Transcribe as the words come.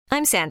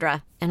I'm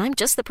Sandra, and I'm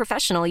just the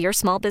professional your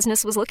small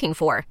business was looking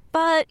for.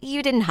 But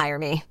you didn't hire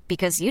me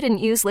because you didn't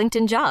use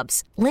LinkedIn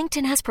Jobs.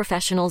 LinkedIn has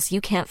professionals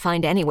you can't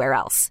find anywhere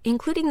else,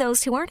 including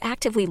those who aren't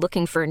actively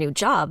looking for a new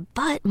job,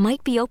 but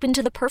might be open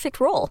to the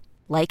perfect role,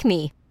 like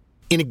me.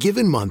 In a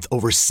given month,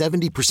 over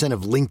 70%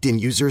 of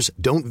LinkedIn users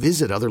don't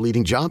visit other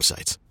leading job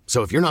sites.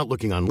 So if you're not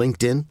looking on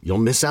LinkedIn, you'll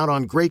miss out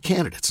on great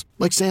candidates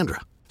like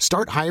Sandra.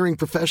 Start hiring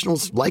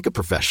professionals like a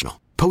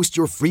professional. Post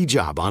your free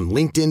job on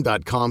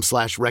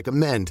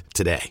linkedin.com/recommend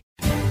today.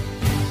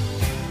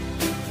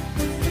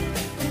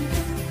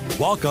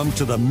 Welcome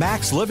to the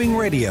Max Living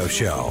Radio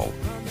Show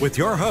with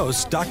your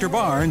hosts, Dr.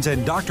 Barnes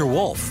and Dr.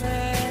 Wolf.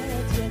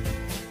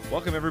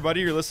 Welcome,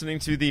 everybody. You're listening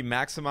to the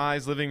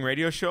Maximize Living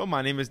Radio Show.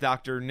 My name is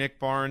Dr. Nick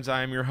Barnes.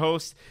 I am your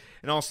host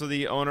and also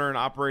the owner and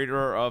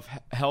operator of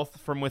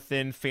Health From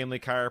Within Family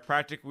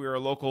Chiropractic. We are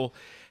a local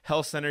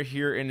health center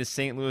here in the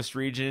St. Louis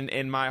region,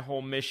 and my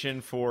whole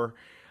mission for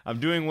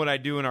doing what I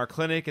do in our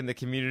clinic, in the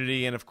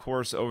community, and of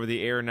course over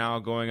the air now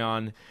going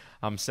on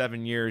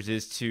 7 years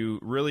is to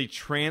really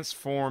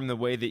transform the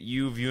way that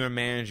you view and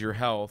manage your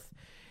health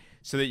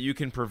so that you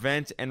can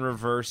prevent and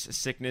reverse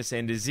sickness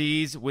and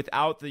disease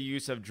without the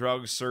use of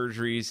drugs,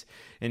 surgeries,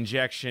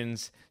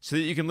 injections, so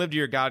that you can live to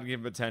your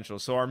God-given potential.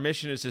 So our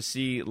mission is to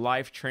see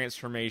life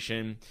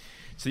transformation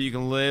so you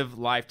can live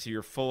life to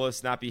your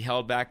fullest, not be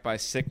held back by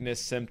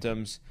sickness,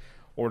 symptoms,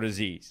 or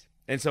disease.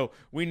 And so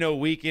we know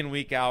week in,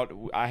 week out,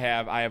 I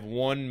have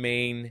one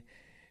main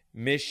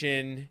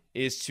mission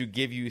is to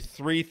give you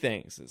three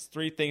things. It's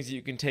three things that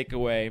you can take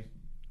away.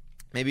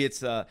 Maybe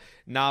it's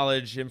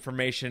knowledge,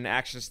 information,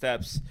 action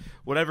steps,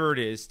 whatever it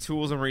is,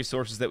 tools and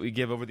resources that we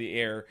give over the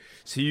air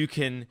so you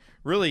can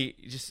really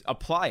just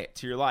apply it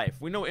to your life.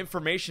 We know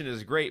information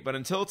is great, but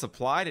until it's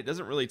applied, it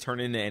doesn't really turn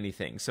into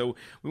anything. So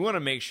we want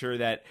to make sure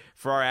that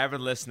for our avid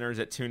listeners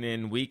that tune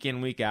in, week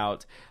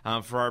out,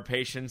 for our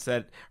patients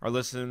that are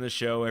listening to the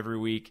show every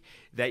week,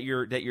 that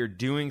you're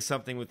doing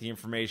something with the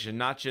information,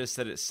 not just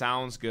that it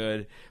sounds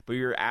good, but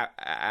you're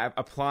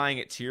applying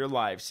it to your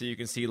life so you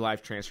can see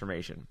life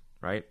transformation.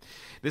 Right.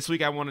 This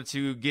week, I wanted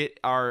to get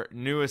our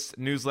newest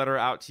newsletter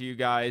out to you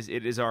guys.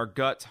 It is our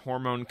Gut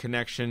Hormone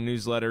Connection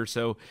newsletter.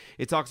 So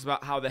it talks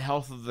about how the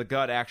health of the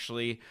gut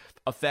actually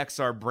affects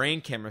our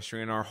brain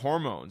chemistry and our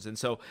hormones. And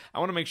so I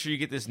want to make sure you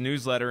get this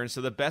newsletter. And so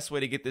the best way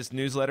to get this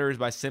newsletter is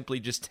by simply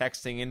just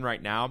texting in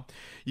right now.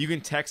 You can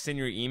text in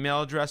your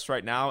email address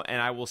right now,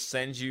 and I will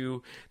send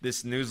you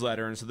this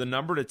newsletter. And so the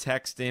number to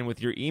text in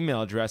with your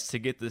email address to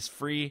get this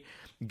free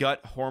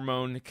Gut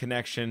Hormone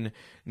Connection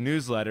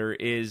newsletter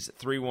is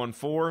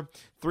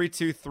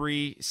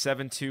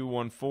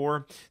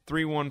 314-323-7214,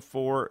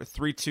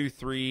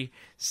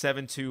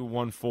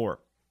 314-323-7214.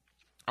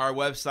 Our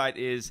website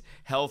is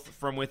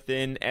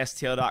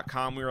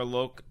healthfromwithinstl.com. We are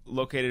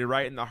located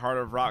right in the heart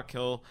of Rock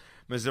Hill,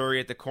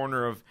 Missouri, at the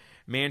corner of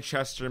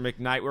Manchester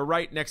McKnight. We're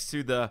right next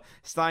to the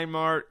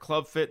Steinmart,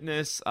 Club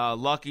Fitness,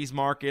 Lucky's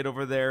Market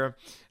over there,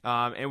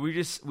 and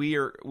we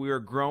are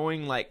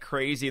growing like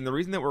crazy. And the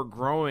reason that we're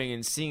growing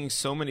and seeing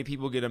so many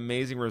people get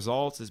amazing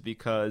results is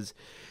because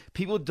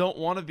people don't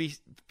want to be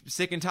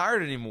sick and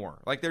tired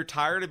anymore. Like, they're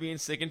tired of being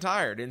sick and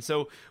tired. And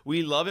so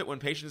we love it when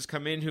patients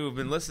come in who have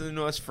been listening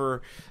to us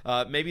for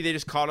maybe they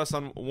just caught us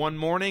on one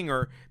morning,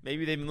 or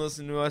maybe they've been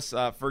listening to us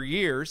for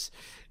years.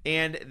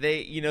 And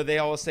they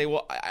always say,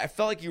 well, I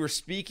felt like you were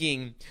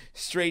speaking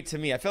straight to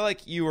me. I felt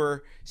like you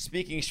were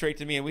speaking straight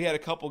to me. And we had a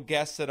couple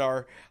guests at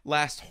our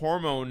last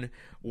hormone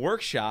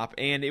workshop,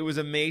 and it was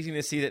amazing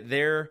to see that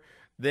their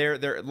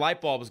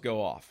light bulbs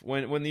go off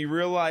when you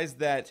realize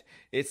that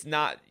it's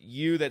not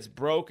you that's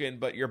broken,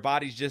 but your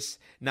body's just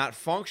not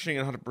functioning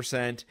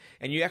 100%,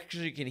 and you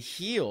actually can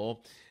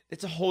heal.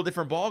 It's a whole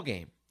different ball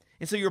game.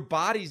 And so your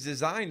body's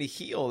designed to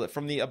heal, that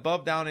from the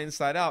above down,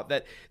 inside out,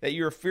 that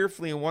you're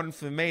fearfully and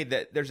wonderfully made,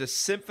 that there's a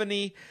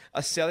symphony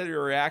of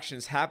cellular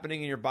reactions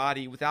happening in your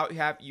body without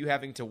you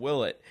having to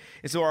will it.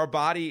 And so our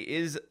body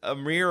is a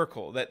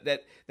miracle,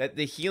 that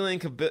the healing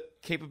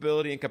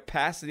capability and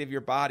capacity of your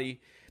body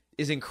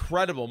is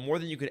incredible, more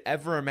than you could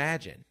ever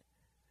imagine.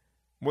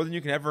 More than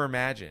you can ever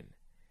imagine.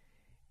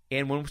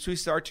 And once we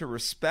start to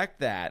respect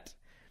that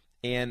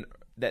and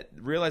that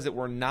realize that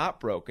we're not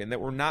broken,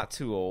 that we're not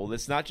too old,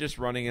 it's not just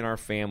running in our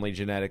family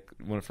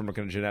from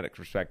a genetic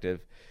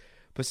perspective,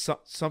 but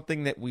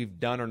something that we've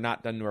done or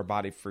not done to our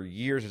body for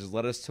years has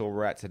led us to where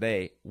we're at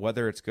today,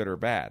 whether it's good or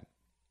bad.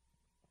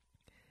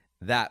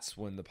 That's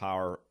when the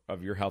power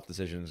of your health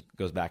decisions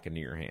goes back into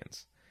your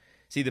hands.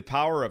 See, the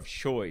power of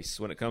choice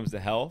when it comes to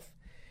health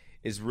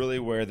is really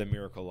where the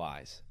miracle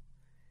lies.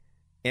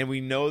 And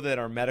we know that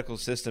our medical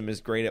system is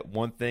great at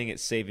one thing,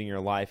 it's saving your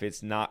life.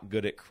 It's not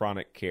good at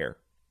chronic care.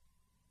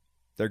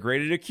 They're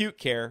great at acute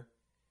care,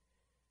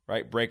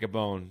 right? Break a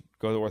bone,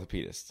 go to the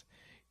orthopedist.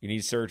 You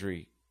need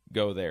surgery,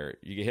 go there.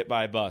 You get hit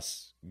by a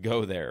bus,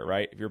 go there,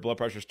 right? If your blood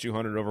pressure is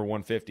 200 over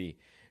 150,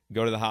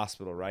 go to the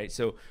hospital, right?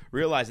 So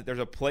realize that there's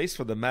a place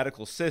for the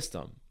medical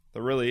system.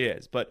 There really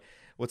is. But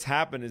what's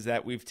happened is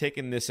that we've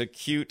taken this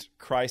acute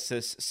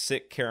crisis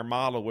sick care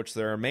model, which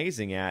they're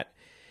amazing at,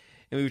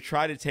 and we've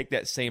tried to take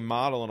that same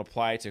model and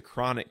apply it to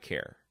chronic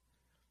care.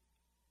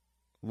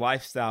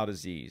 lifestyle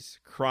disease,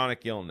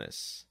 chronic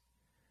illness,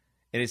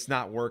 and it's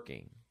not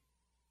working.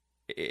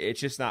 It's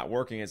just not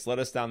working. It's led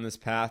us down this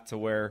path to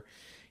where,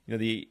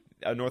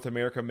 North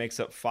America makes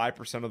up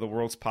 5% of the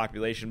world's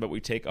population, but we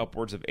take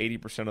upwards of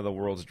 80% of the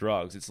world's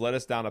drugs. It's led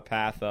us down a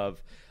path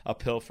of a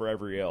pill for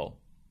every ill.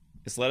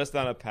 It's led us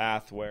down a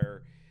path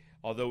where,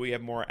 although we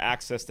have more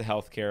access to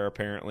healthcare,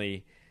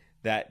 apparently,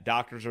 that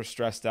doctors are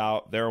stressed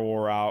out, they're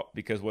wore out,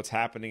 because what's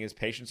happening is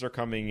patients are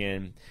coming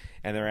in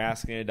and they're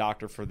asking a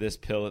doctor for this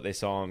pill that they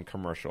saw on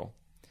commercial.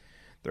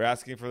 They're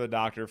asking for the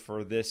doctor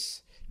for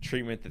this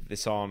treatment that they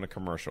saw on the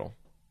commercial.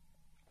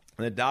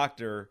 And the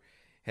doctor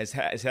is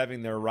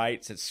having their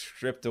rights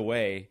stripped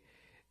away,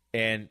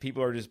 and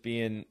people are just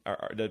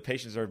the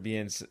patients are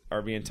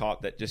being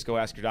taught that just go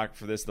ask your doctor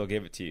for this, they'll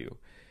give it to you.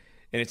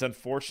 And it's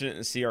unfortunate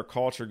to see our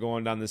culture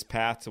going down this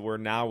path to where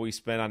now we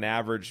spend on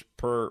average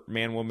per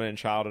man, woman, and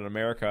child in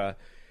America,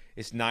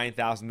 it's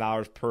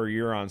 $9,000 per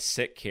year on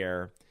sick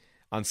care.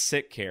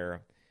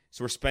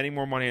 So we're spending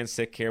more money on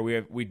sick care.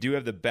 We do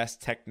have the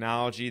best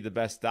technology, the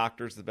best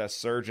doctors, the best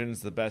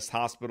surgeons, the best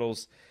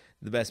hospitals,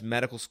 the best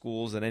medical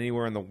schools than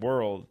anywhere in the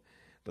world.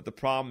 But the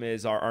problem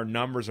is our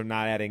numbers are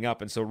not adding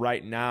up. And so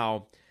right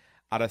now,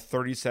 out of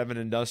 37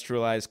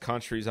 industrialized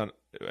countries in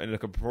the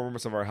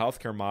performance of our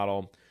healthcare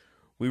model,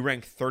 we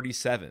rank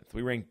 37th.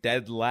 We rank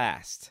dead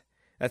last.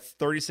 That's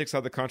 36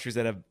 other countries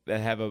that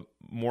have a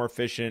more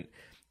efficient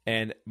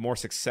and more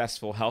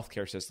successful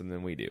healthcare system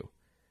than we do.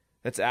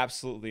 That's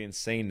absolutely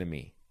insane to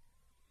me.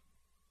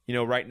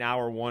 Right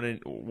now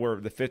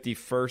we're the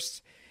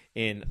 51st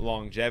in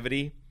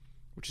longevity,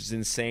 which is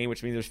insane,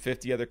 which means there's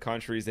 50 other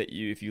countries that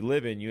if you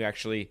live in, you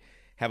actually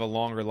have a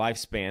longer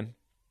lifespan.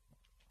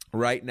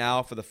 Right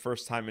now, for the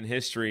first time in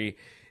history,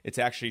 it's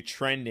actually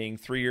trending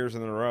 3 years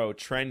in a row,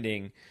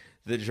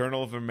 the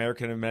Journal of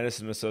American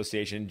Medicine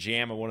Association,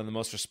 JAMA, one of the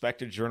most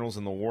respected journals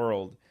in the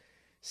world,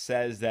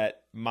 says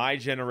that my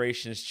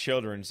generation's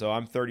children, so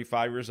I'm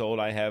 35 years old,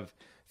 I have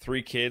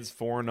 3 kids,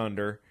 4 and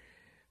under,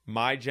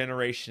 my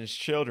generation's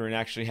children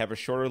actually have a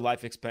shorter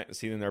life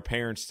expectancy than their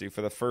parents do.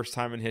 For the first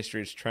time in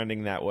history, it's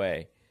trending that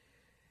way.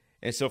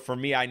 And so for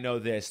me, I know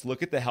this.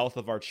 Look at the health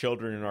of our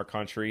children in our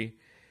country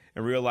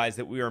and realize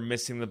that we are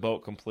missing the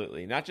boat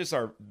completely. Not just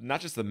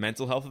the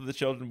mental health of the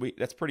children.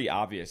 That's pretty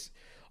obvious.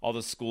 All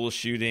the school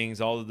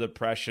shootings, all the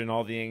depression,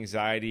 all the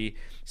anxiety,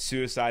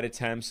 suicide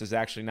attempts is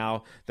actually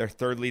now their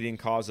third leading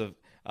cause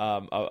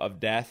of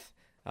death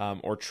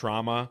or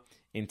trauma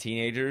in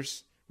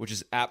teenagers, which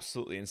is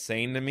absolutely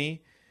insane to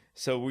me.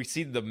 So we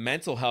see the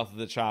mental health of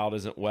the child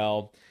isn't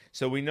well.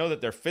 So we know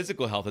that their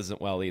physical health isn't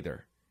well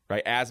either,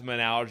 right? Asthma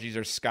and allergies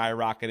are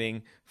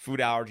skyrocketing. Food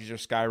allergies are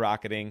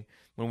skyrocketing.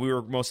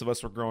 When most of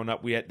us were growing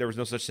up, there was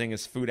no such thing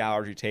as food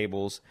allergy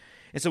tables.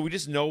 And so we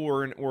just know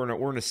we're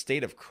in a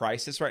state of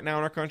crisis right now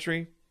in our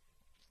country.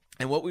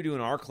 And what we do in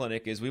our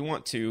clinic is we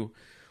want to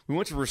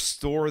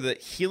restore the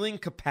healing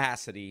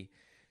capacity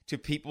to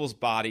people's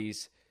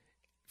bodies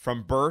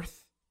from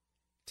birth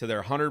to their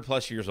 100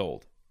 plus years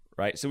old,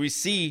 right? So we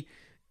see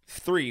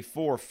 3,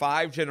 4,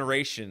 5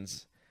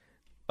 generations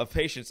of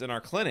patients in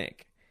our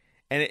clinic.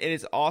 And it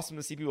is awesome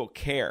to see people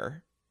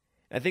care.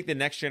 And I think the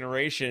next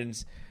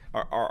generations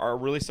are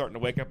really starting to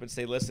wake up and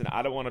say, listen,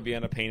 I don't want to be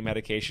on a pain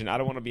medication. I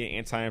don't want to be on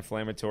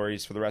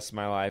anti-inflammatories for the rest of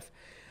my life.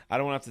 I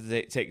don't want to have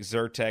to take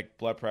Zyrtec,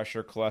 blood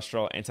pressure,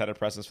 cholesterol,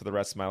 antidepressants for the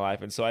rest of my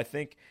life. And so I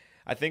think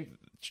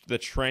the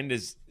trend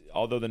is,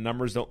 although the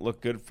numbers don't look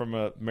good from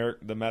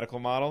the medical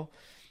model,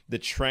 the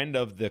trend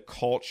of the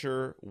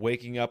culture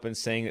waking up and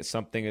saying that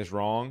something is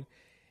wrong,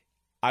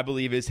 I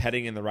believe is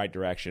heading in the right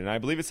direction. And I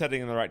believe it's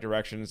heading in the right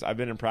directions. I've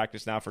been in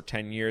practice now for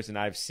 10 years, and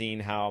I've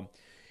seen how,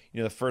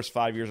 the first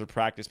 5 years of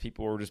practice,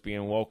 people were just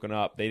being woken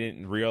up. They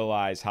didn't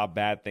realize how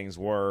bad things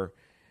were.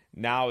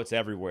 Now it's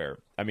everywhere.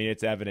 I mean,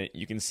 it's evident.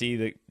 You can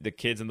see the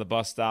kids in the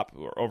bus stop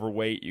who are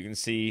overweight. You can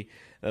see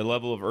the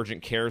level of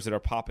urgent cares that are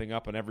popping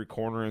up on every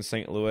corner in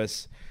St.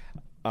 Louis.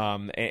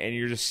 And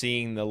you're just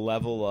seeing the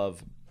level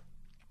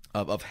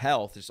of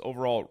health, just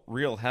overall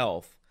real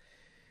health,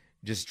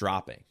 just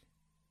dropping.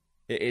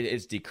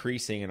 It's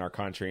decreasing in our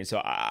country. And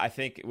so I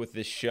think with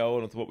this show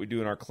and with what we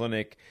do in our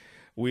clinic,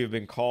 we have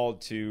been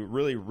called to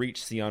really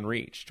reach the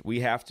unreached. We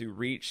have to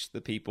reach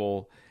the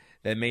people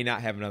that may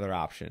not have another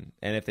option.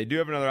 And if they do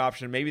have another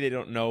option, maybe they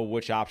don't know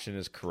which option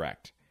is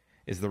correct,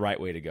 is the right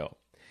way to go.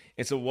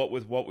 And so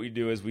what we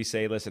do is we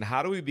say, listen,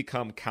 how do we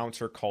become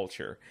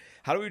counterculture?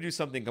 How do we do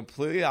something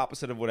completely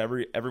opposite of what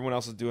everyone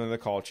else is doing in the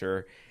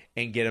culture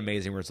and get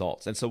amazing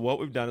results? And so what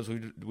we've done is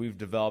we've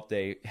developed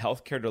a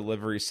healthcare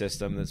delivery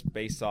system that's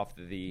based off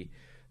the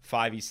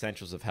 5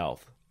 essentials of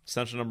health.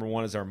 Essential number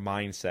 1 is our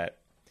mindset.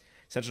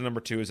 Essential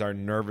number 2 is our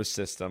nervous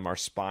system. Our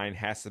spine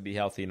has to be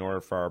healthy in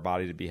order for our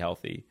body to be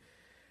healthy.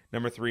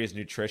 Number 3 is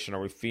nutrition.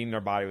 Are we feeding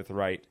our body with the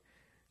right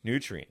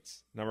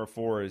nutrients? Number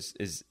 4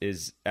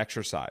 is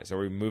exercise. Are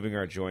we moving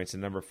our joints?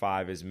 And number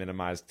 5 is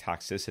minimize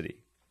toxicity.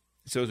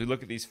 So as we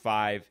look at these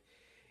 5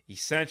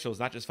 essentials,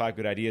 not just 5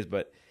 good ideas,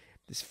 but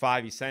these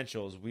 5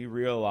 essentials, we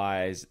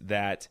realize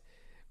that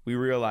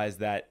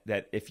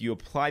if you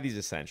apply these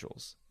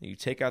essentials, you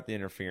take out the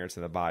interference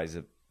in the bodies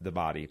the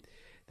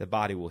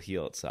body will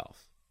heal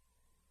itself.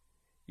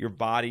 Your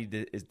body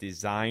is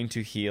designed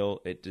to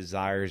heal. It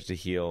desires to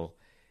heal.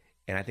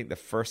 And I think the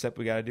first step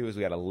we got to do is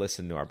we got to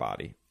listen to our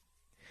body.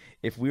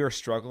 If we are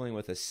struggling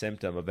with a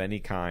symptom of any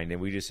kind and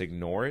we just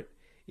ignore it,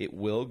 it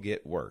will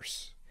get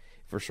worse.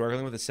 If we're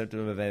struggling with a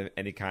symptom of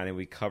any kind and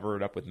we cover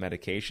it up with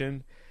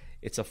medication,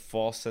 it's a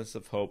false sense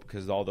of hope,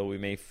 because although we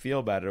may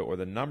feel better or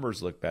the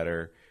numbers look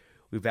better,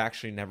 we've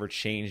actually never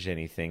changed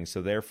anything.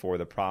 So therefore,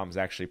 the problem's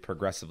actually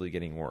progressively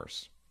getting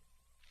worse,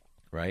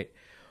 right?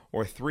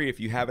 Or 3, if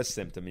you have a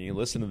symptom and you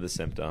listen to the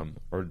symptom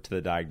or to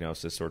the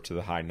diagnosis or to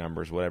the high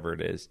numbers, whatever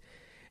it is,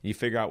 and you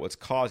figure out what's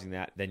causing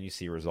that, then you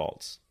see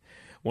results.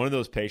 One of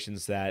those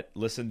patients that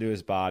listened to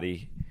his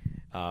body,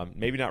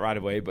 maybe not right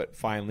away, but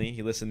finally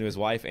he listened to his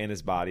wife and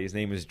his body. His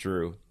name is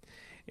Drew.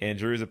 And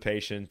Drew's a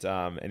patient,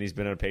 and he's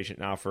been a patient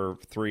now for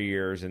 3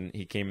 years, and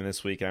he came in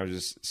this week, and I was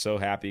just so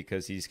happy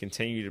because he's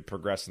continued to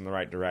progress in the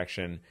right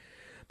direction.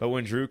 But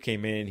when Drew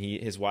came in,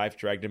 his wife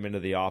dragged him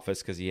into the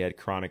office because he had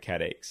chronic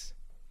headaches.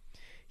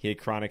 He had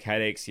chronic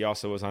headaches. He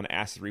also was on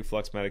acid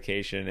reflux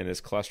medication, and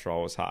his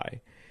cholesterol was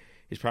high.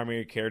 His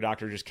primary care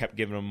doctor just kept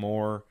giving him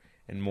more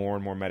and more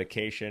and more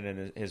medication,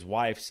 and his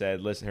wife said,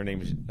 listen, her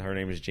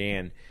name is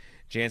Jan.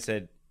 Jan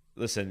said,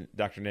 listen,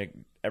 Dr. Nick,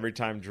 every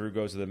time Drew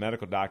goes to the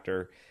medical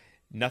doctor,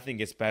 nothing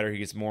gets better. He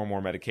gets more and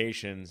more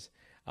medications.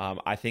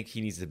 I think he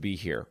needs to be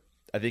here.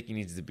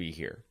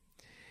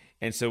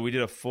 And so we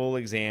did a full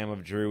exam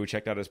of Drew. We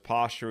checked out his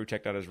posture. We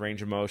checked out his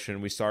range of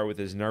motion. We started with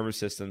his nervous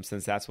system,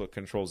 since that's what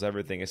controls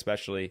everything,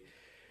 especially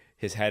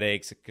his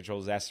headaches. It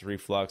controls acid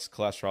reflux,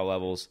 cholesterol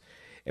levels.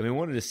 And we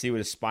wanted to see what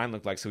his spine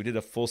looked like, so we did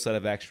a full set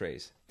of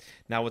x-rays.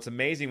 Now, what's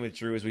amazing with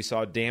Drew is we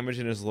saw damage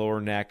in his lower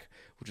neck,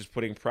 which was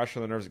putting pressure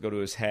on the nerves that go to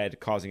his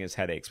head, causing his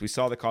headaches. We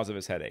saw the cause of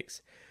his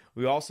headaches.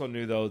 We also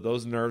knew, though,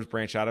 those nerves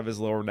branch out of his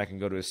lower neck and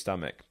go to his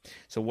stomach.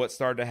 So what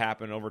started to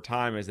happen over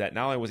time is that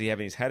not only was he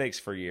having these headaches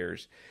for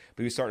years,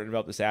 but he started to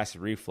develop this acid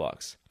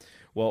reflux.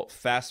 Well,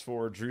 fast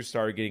forward, Drew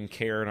started getting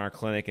care in our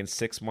clinic, and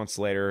 6 months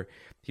later,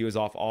 he was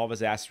off all of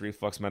his acid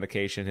reflux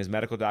medication. His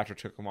medical doctor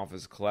took him off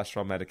his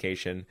cholesterol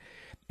medication,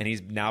 and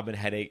he's now been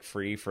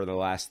headache-free for the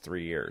last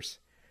 3 years.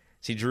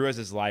 See, Drew has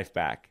his life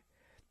back.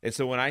 And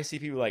so when I see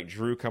people like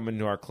Drew come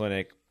into our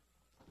clinic,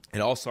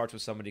 it all starts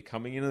with somebody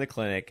coming into the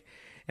clinic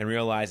and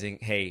realizing,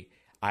 hey,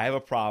 I have a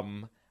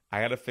problem.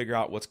 I got to figure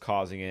out what's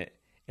causing it.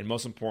 And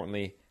most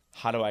importantly,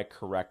 how do I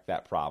correct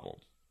that problem?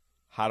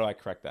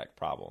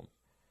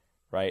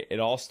 Right?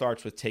 It all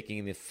starts with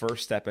taking the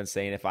first step and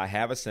saying, if I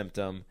have a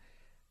symptom,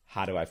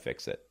 how do I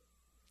fix it?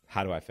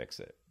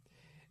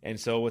 And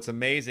so what's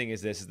amazing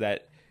is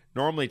that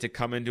normally to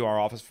come into our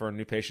office for a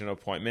new patient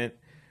appointment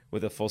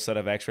with a full set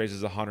of x-rays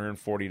is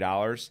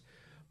 $140.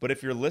 But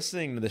if you're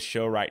listening to the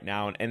show right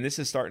now, and this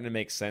is starting to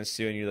make sense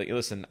to you, and you're like,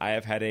 listen, I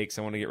have headaches,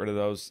 I want to get rid of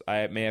those.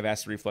 I may have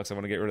acid reflux, I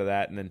want to get rid of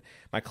that. And then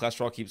my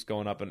cholesterol keeps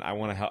going up, and I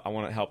want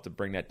to help to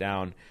bring that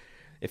down.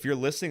 If you're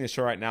listening to the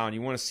show right now and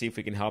you want to see if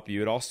we can help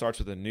you, it all starts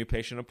with a new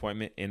patient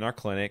appointment in our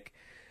clinic,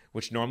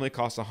 which normally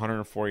costs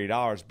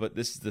 $140. But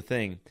this is the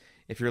thing.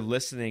 If you're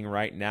listening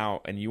right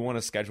now and you want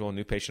to schedule a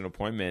new patient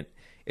appointment,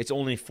 it's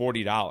only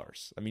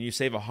 $40. I mean, you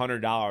save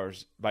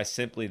 $100 by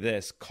simply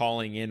this,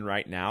 calling in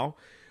right now.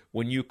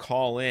 When you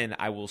call in,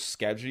 I will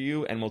schedule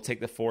you and we'll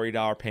take the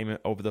 $40 payment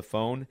over the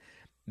phone.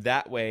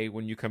 That way,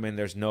 when you come in,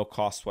 there's no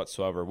cost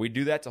whatsoever. We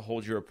do that to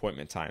hold your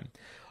appointment time.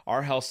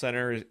 Our health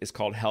center is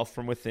called Health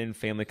from Within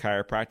Family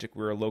Chiropractic.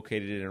 We're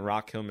located in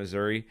Rock Hill,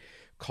 Missouri.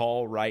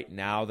 Call right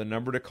now. The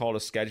number to call to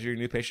schedule your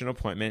new patient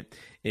appointment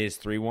is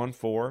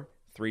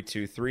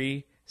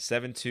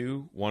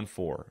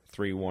 314-323-7214.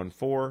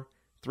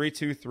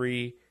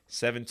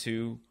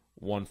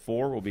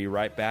 314-323-7214. We'll be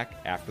right back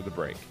after the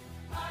break.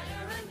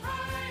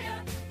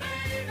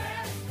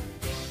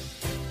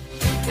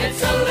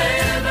 It's a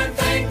living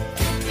thing.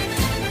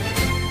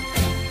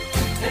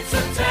 It's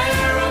a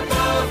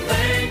terrible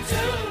thing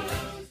to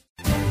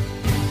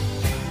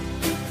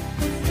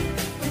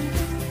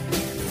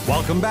lose.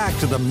 Welcome back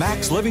to the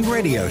Max Living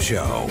Radio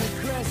Show.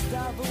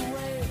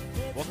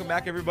 Welcome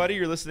back, everybody.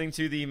 You're listening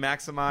to the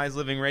Maximize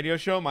Living Radio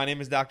Show. My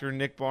name is Dr.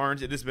 Nick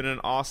Barnes. It has been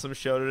an awesome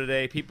show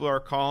today. People are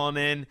calling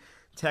in,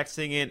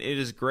 texting in. It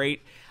is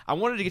great. I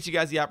wanted to get you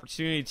guys the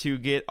opportunity to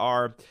get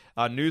our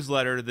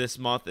newsletter this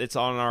month. It's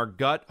on our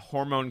Gut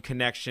Hormone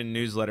Connection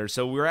newsletter.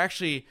 So we're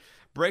actually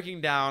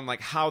breaking down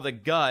like how the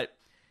gut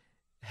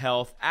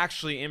health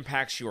actually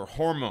impacts your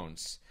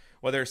hormones,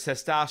 whether it's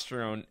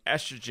testosterone,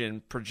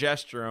 estrogen,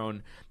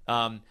 progesterone,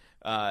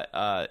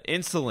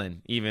 insulin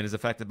even is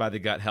affected by the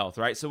gut health,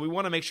 right? So we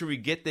want to make sure we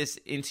get this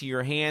into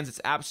your hands.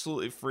 It's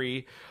absolutely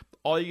free.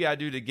 All you got to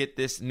do to get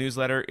this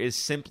newsletter is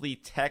simply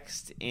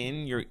text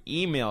in your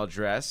email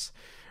address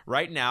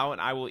right now,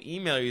 and I will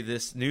email you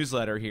this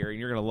newsletter here, and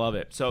you're going to love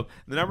it. So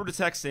the number to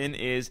text in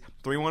is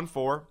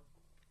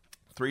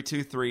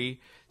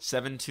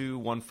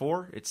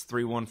 314-323-7214. It's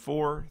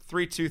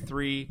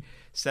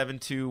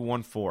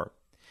 314-323-7214.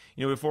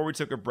 Before we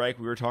took a break,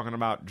 we were talking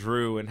about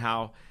Drew and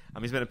how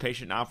he's been a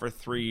patient now for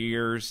 3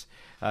 years,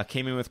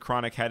 came in with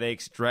chronic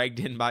headaches, dragged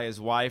in by his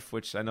wife,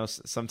 which I know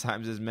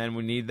sometimes as men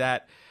we need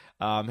that,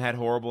 had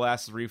horrible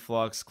acid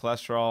reflux,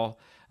 cholesterol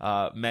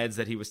meds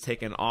that he was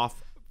taken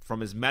off from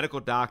his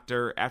medical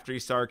doctor after he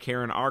started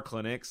care in our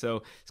clinic.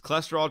 So his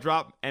cholesterol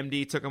dropped,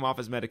 MD took him off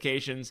his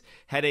medications,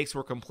 headaches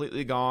were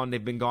completely gone.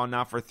 They've been gone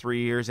now for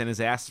 3 years, and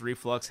his acid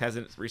reflux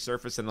hasn't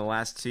resurfaced in the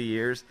last 2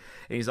 years,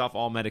 and he's off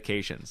all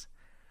medications.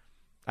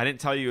 I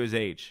didn't tell you his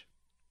age.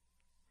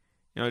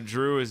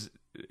 Drew is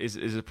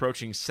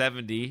approaching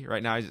 70.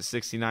 Right now he's at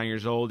 69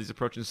 years old. He's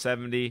approaching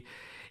 70,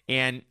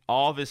 and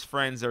all of his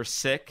friends are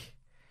sick.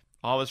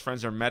 All of his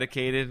friends are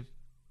medicated, and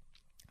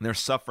they're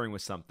suffering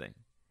with something.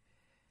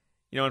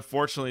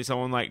 Unfortunately,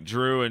 someone like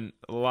Drew and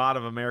a lot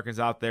of Americans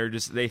out there,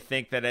 they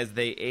think that as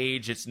they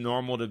age, it's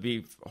normal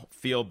to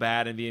feel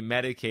bad and be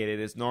medicated.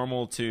 It's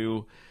normal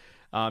to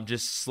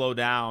just slow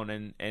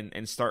down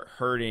and start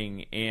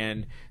hurting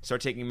and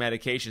start taking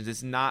medications.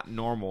 It's not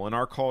normal. In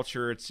our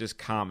culture, it's just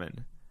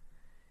common.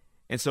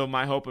 And so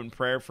my hope and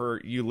prayer for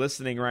you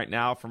listening right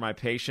now, for my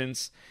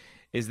patients,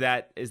 is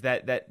that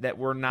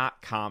we're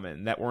not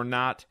common, that we're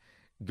not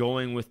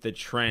going with the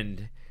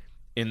trend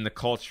in the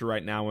culture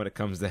right now when it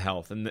comes to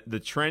health. And the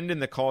trend in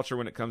the culture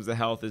when it comes to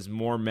health is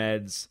more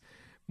meds,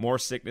 more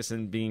sickness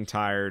and being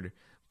tired,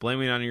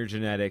 blaming it on your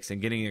genetics,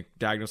 and getting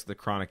diagnosed with a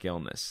chronic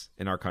illness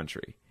in our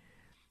country.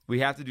 We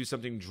have to do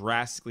something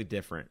drastically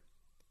different.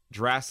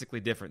 Drastically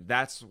different.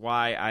 That's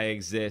why I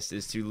exist,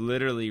 is to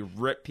literally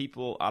rip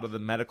people out of the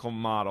medical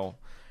model.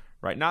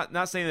 Right? Not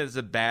saying that it's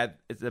a bad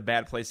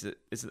place.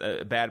 It's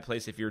a bad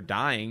place if you're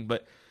dying,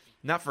 but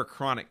not for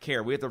chronic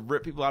care. We have to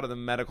rip people out of the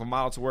medical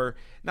model to where,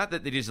 not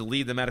that they just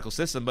leave the medical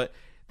system, but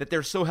that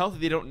they're so healthy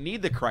they don't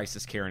need the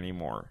crisis care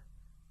anymore,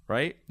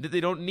 right? That they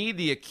don't need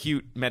the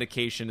acute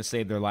medication to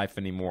save their life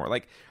anymore.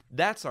 Like,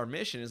 that's our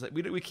mission. Is like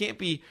we can't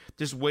be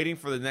just waiting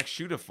for the next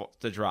shoe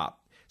to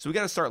drop. So we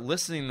got to start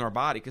listening to our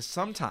body, because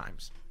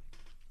sometimes,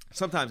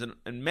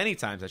 and many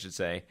times I should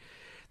say,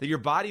 that your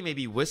body may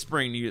be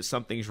whispering to you that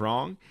something's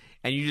wrong,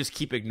 and you just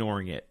keep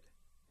ignoring it.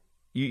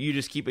 You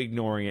just keep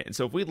ignoring it. And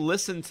so if we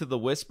listen to the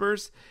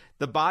whispers,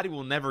 the body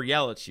will never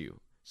yell at you.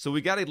 So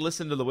we got to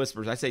listen to the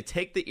whispers. I say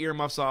take the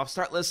earmuffs off,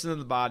 start listening to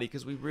the body,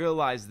 because we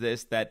realize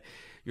that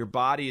your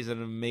body is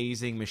an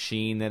amazing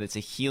machine, that it's a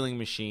healing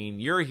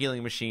machine. You're a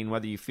healing machine,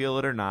 whether you feel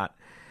it or not,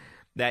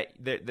 that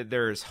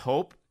there is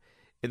hope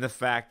in the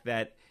fact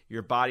that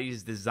your body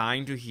is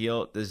designed to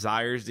heal, it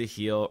desires to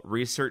heal.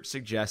 Research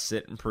suggests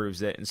it and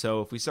proves it. And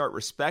so if we start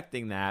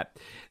respecting that,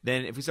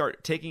 then if we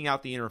start taking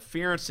out the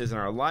interferences in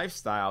our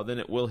lifestyle, then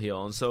it will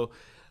heal. And so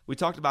we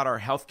talked about our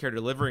healthcare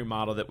delivery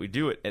model that we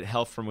do at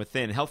Health From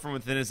Within. Health From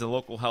Within is a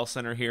local health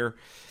center here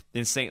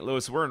in St.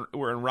 Louis.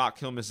 We're in Rock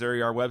Hill,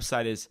 Missouri. Our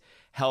website is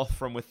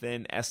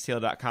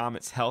healthfromwithinstl.com.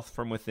 It's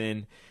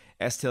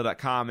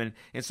healthfromwithinstl.com.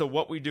 And so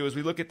what we do is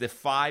we look at the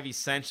 5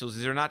 essentials.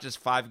 These are not just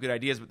 5 good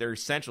ideas, but they're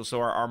essential.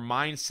 So our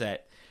mindset,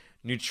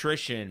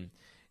 nutrition,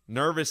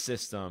 nervous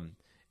system,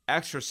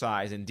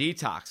 exercise, and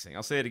detoxing.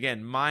 I'll say it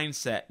again: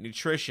 mindset,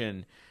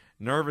 nutrition,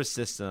 nervous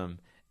system,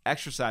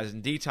 exercise,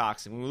 and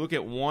detoxing. When we look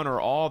at one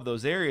or all of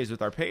those areas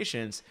with our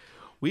patients,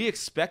 we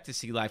expect to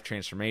see life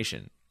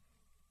transformation.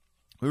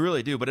 We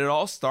really do. But it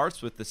all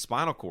starts with the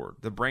spinal cord,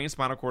 the brain,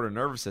 spinal cord, and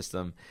nervous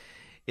system.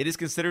 It is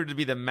considered to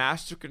be the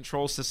master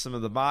control system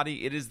of the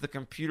body. It is the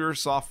computer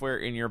software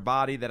in your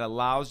body that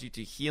allows you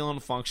to heal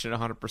and function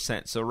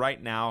 100%. So right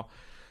now,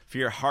 for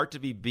your heart to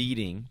be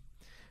beating,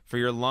 for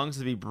your lungs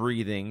to be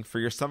breathing, for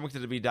your stomach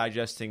to be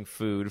digesting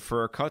food,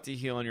 for a cut to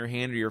heal on your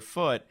hand or your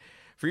foot,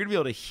 for you to be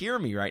able to hear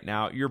me right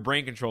now, your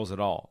brain controls it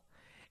all.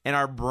 And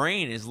our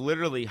brain is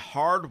literally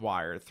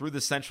hardwired through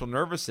the central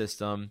nervous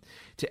system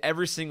to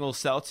every single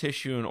cell,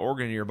 tissue, and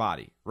organ in your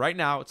body. Right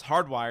now, it's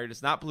hardwired.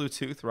 It's not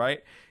Bluetooth,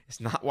 right? It's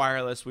not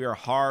wireless. We are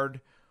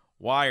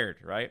hardwired,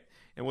 right?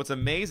 And what's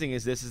amazing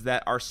is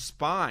that our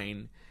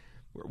spine,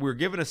 we're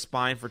given a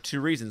spine for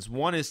 2 reasons.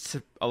 One is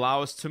to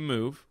allow us to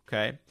move,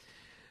 okay?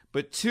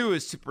 But 2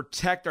 is to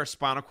protect our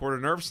spinal cord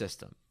and nervous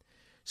system.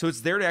 So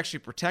it's there to actually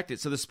protect it.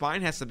 So the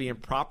spine has to be in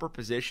proper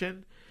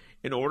position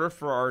in order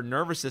for our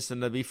nervous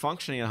system to be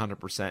functioning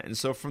 100%. And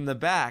so from the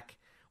back,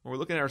 when we're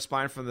looking at our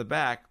spine from the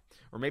back,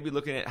 or maybe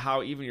looking at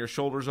how even your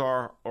shoulders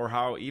are or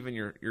how even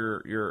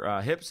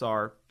your hips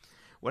are,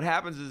 what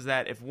happens is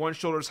that if one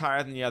shoulder is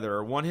higher than the other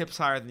or one hip's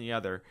higher than the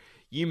other,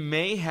 you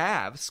may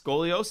have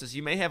scoliosis.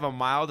 You may have a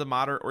mild to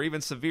moderate or even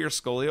severe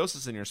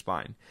scoliosis in your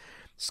spine.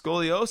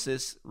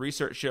 Scoliosis,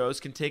 research shows,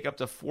 can take up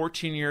to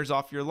 14 years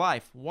off your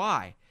life.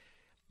 Why?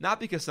 Not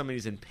because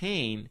somebody's in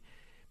pain,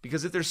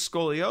 because if there's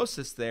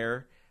scoliosis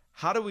there,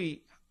 how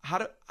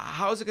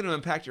is it going to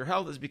impact your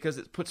health? Is because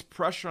it puts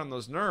pressure on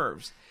those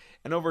nerves.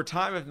 And over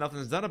time, if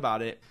nothing's done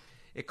about it,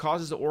 it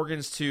causes the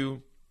organs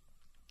to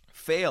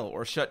fail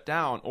or shut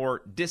down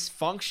or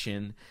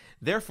dysfunction,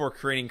 therefore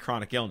creating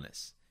chronic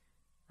illness.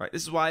 Right?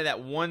 This is why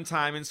that one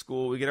time in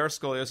school, we get our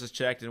scoliosis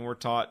checked and we're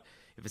taught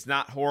if it's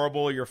not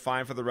horrible, you're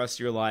fine for the rest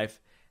of your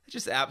life. It's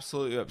just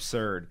absolutely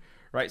absurd.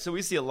 Right? So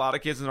we see a lot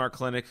of kids in our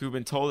clinic who've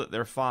been told that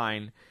they're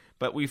fine,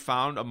 but we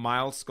found a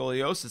mild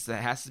scoliosis that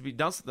has to be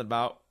done something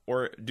about,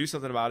 or do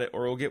something about it,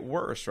 or it'll get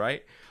worse,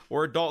 right?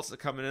 Or adults that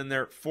come in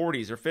their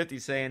 40s or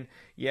 50s saying,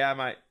 yeah,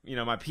 my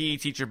PE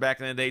teacher back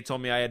in the day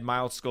told me I had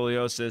mild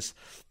scoliosis,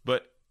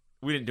 but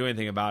we didn't do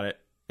anything about it.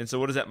 And so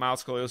what does that mild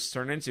scoliosis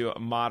turn into? A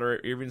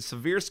moderate, even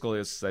severe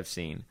scoliosis I've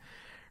seen,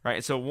 right?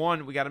 And so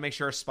one, we got to make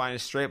sure our spine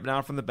is straight up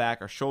down from the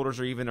back, our shoulders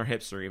are even, our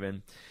hips are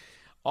even.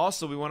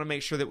 Also, we want to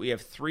make sure that we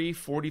have 3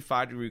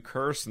 45-degree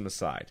curves from the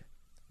side.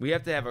 We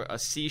have to have a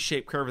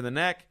C-shaped curve in the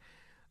neck,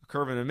 a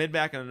curve in the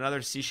mid-back, and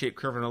another C-shaped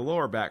curve in the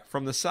lower back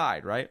from the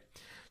side, right?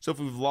 So if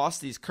we've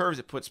lost these curves,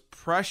 it puts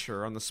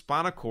pressure on the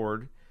spinal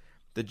cord,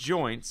 the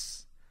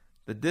joints,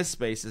 the disc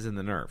spaces, and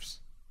the nerves.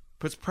 It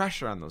puts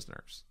pressure on those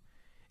nerves.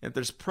 And if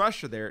there's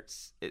pressure there,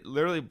 it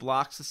literally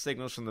blocks the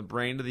signals from the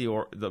brain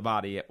to the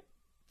body,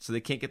 so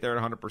they can't get there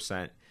at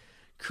 100%,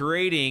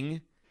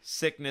 creating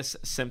sickness,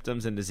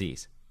 symptoms, and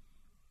disease,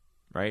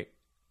 right?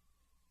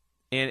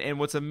 And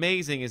what's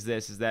amazing is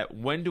that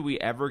when do we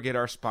ever get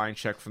our spine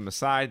checked from the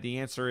side? The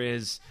answer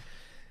is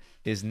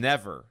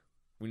never.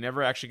 We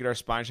never actually get our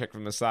spine checked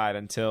from the side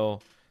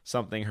until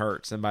something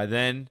hurts. And by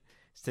then,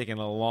 it's taking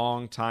a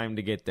long time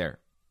to get there.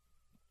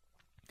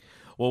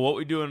 Well, what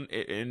we do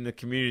in the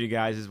community,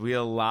 guys, is we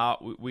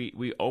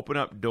open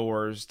up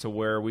doors to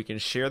where we can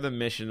share the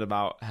mission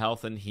about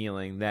health and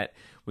healing, that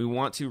we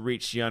want to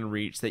reach the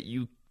unreached, that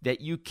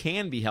you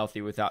can be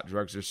healthy without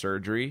drugs or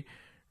surgery,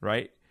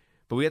 right?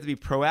 But we have to be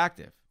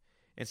proactive.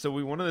 And so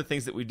one of the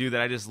things that we do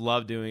that I just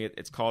love doing,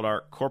 it's called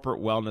our corporate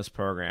wellness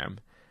program,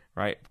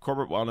 right?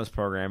 Corporate wellness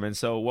program. And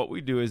so what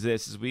we do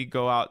is we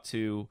go out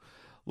to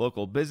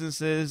local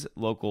businesses,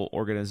 local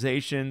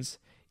organizations,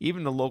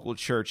 even the local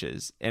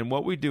churches. And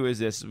what we do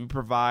is we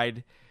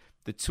provide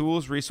the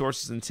tools,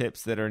 resources, and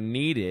tips that are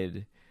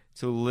needed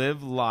to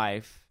live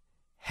life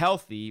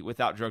healthy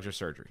without drugs or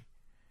surgery.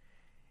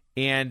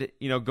 And,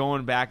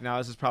 going back now,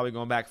 this is probably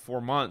going back 4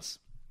 months,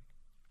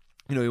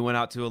 we went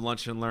out to a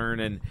lunch and learn,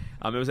 and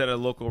it was at a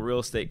local real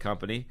estate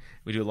company.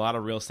 We do a lot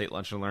of real estate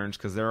lunch and learns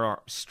because there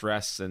are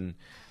stress, and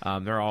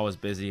they're always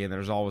busy, and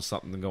there's always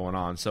something going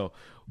on. So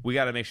we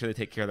got to make sure they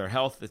take care of their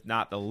health. If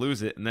not, they'll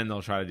lose it, and then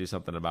they'll try to do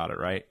something about it,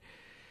 right?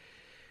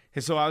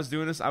 And so I was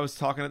doing this. I was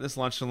talking at this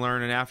lunch and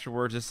learn, and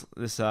afterwards,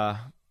 this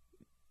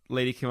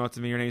lady came up to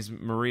me. Her name's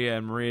Maria,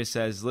 and Maria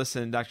says,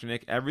 "Listen, Dr.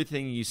 Nick,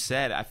 everything you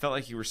said, I felt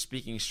like you were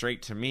speaking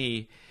straight to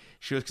me."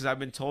 She goes, "Because I've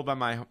been told by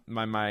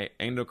my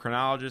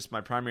endocrinologist,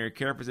 my primary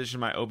care physician,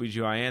 my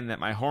OBGYN, that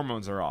my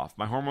hormones are off.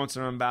 My hormones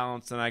are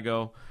imbalanced." And I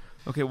go,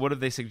 "Okay, what have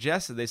they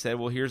suggested?" They said,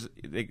 "Well,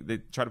 they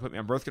tried to put me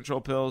on birth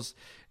control pills.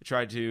 They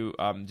tried to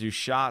do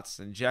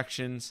shots,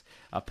 injections,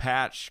 a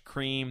patch,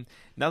 cream.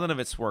 None of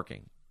it's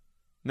working.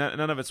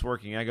 None of it's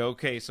working." I go,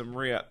 "Okay, so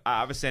Maria,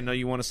 obviously I know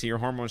you want to see your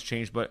hormones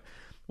change, but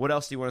what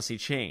else do you want to see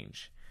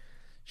change?"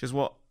 She goes,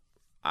 "Well,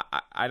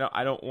 I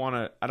don't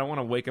want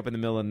to wake up in the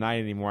middle of the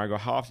night anymore." I go,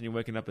 "How often are you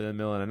waking up in the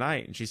middle of the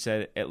night?" And she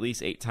said, "At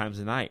least 8 times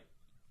a night."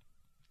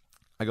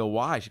 I go,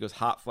 "Why?" She goes,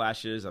 "Hot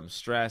flashes. I'm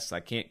stressed. I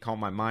can't calm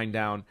my mind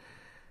down."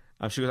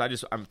 She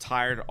goes, I'm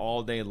tired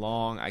all day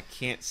long. I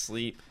can't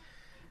sleep.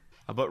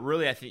 But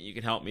really, I think you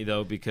can help me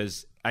though,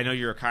 because I know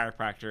you're a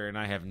chiropractor and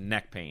I have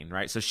neck pain,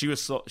 right? So she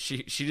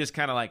just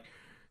kind of like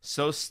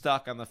so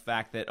stuck on the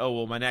fact that, oh,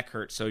 well, my neck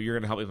hurts, so you're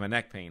going to help me with my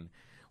neck pain.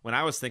 When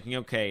I was thinking,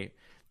 okay,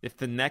 if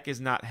the neck is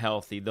not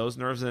healthy, those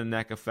nerves in the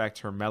neck affect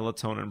her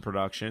melatonin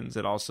productions.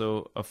 It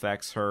also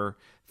affects her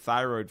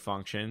thyroid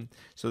function.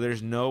 So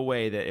there's no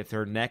way that if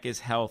her neck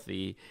is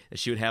healthy, that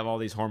she would have all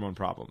these hormone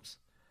problems,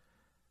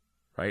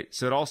 right?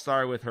 So it all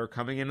started with her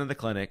coming into the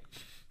clinic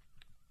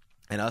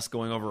and us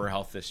going over her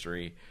health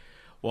history.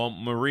 Well,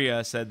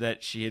 Maria said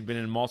that she had been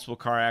in multiple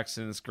car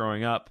accidents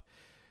growing up.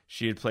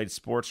 She had played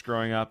sports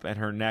growing up, and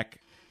her neck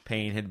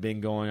pain had been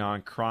going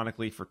on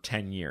chronically for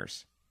 10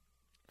 years.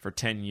 For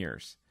 10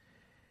 years.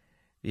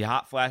 The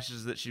hot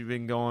flashes that she'd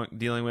been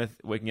dealing with,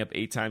 waking up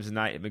 8 times a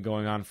night, had been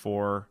going on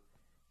for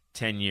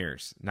 10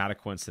 years. Not a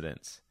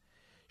coincidence.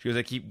 She goes,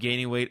 "I keep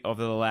gaining weight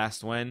over the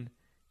last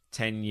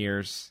 10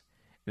 years,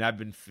 and I've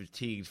been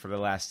fatigued for the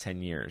last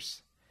 10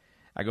 years.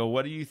 I go,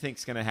 "What do you think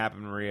is going to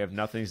happen, Maria, if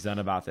nothing's done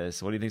about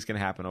this? What do you think is going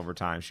to happen over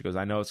time?" She goes,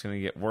 "I know it's going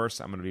to get worse.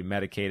 I'm going to be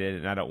medicated,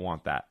 and I don't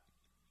want that."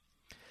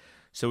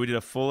 So we did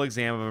a full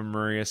exam of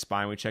Maria's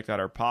spine. We checked out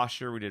her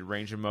posture. We did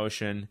range of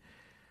motion.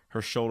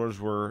 Her shoulders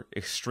were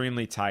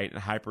extremely tight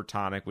and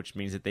hypertonic, which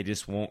means that they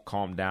just won't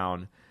calm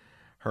down.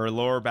 Her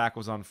lower back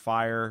was on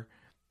fire,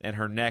 and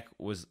her neck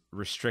was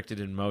restricted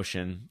in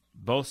motion.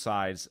 Both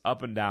sides,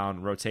 up and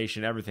down,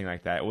 rotation, everything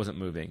like that. It wasn't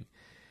moving.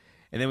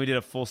 And then we did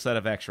a full set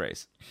of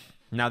x-rays.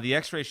 Now, the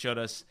x-ray showed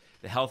us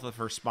the health of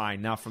her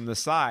spine. Now, from the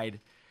side,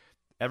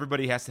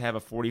 everybody has to have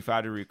a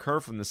 45-degree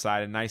curve from the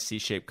side, a nice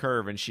C-shaped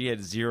curve, and she had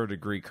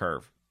 0-degree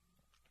curve.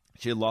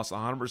 She had lost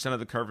 100% of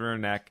the curve in her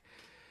neck.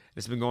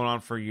 It's been going on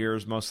for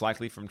years, most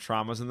likely from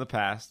traumas in the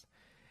past.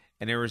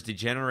 And there was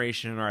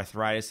degeneration and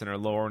arthritis in her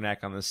lower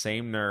neck on the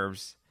same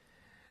nerves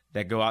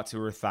that go out to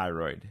her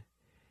thyroid.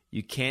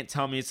 You can't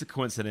tell me it's a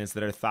coincidence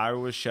that her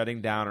thyroid was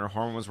shutting down, her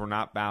hormones were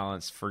not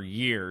balanced for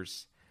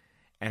years,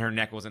 and her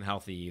neck wasn't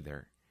healthy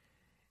either.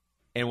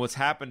 And what's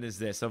happened is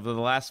this: over the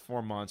last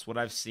 4 months, what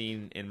I've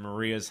seen in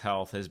Maria's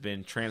health has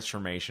been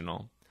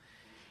transformational.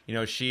 You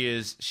know, she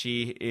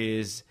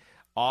is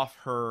off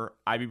her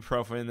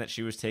ibuprofen that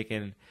she was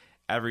taking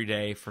every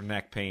day for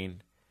neck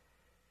pain.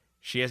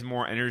 She has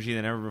more energy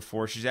than ever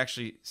before. She's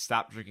actually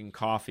stopped drinking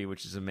coffee,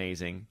 which is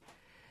amazing.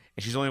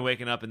 And she's only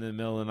waking up in the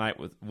middle of the night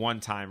with 1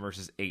 time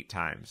versus 8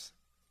 times.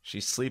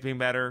 She's sleeping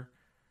better.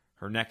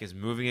 Her neck is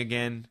moving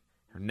again.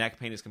 Her neck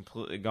pain is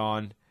completely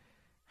gone.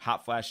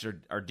 Hot flashes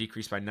are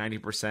decreased by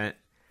 90%.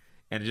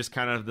 And just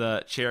kind of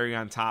the cherry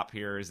on top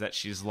here is that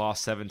she's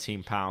lost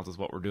 17 pounds is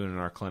what we're doing in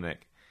our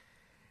clinic.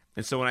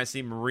 And so when I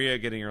see Maria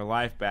getting her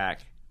life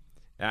back,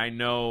 and I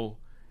know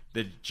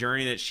the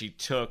journey that she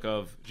took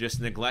of just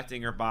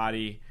neglecting her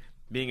body,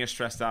 being a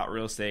stressed out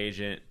real estate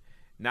agent,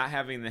 not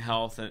having the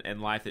health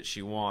and life that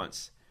she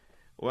wants,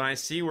 when I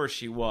see where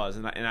she was,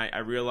 and I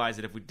realize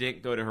that if we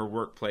didn't go to her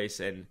workplace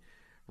and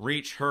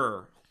reach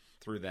her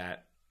through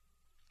that,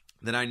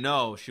 then I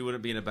know she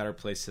wouldn't be in a better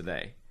place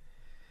today.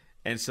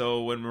 And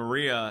so when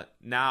Maria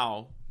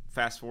now,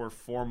 fast forward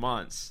 4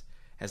 months,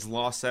 has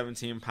lost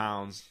 17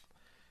 pounds,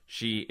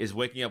 she is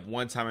waking up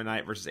 1 time a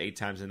night versus 8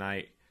 times a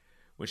night,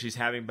 when she's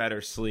having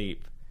better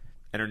sleep,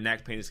 and her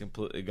neck pain is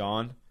completely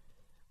gone,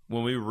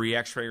 when we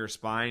re-x-ray her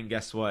spine,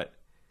 guess what?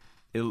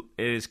 It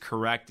is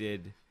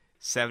corrected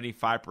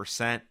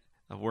 75%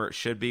 of where it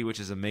should be, which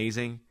is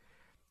amazing.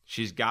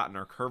 She's gotten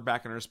her curve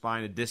back in her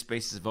spine. The disc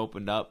spaces have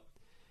opened up.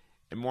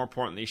 And more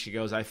importantly, she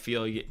goes, I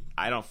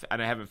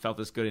haven't felt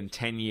this good in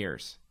 10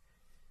 years.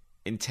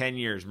 In 10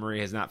 years,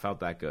 Maria has not felt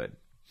that good.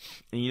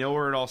 And you know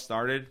where it all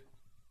started?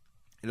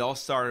 It all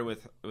started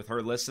with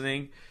her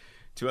listening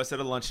to us at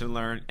a Lunch and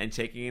Learn and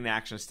taking an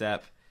action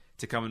step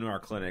to come into our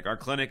clinic. Our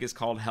clinic is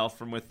called Health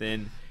from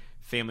Within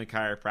Family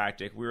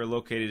Chiropractic. We are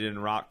located in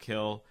Rock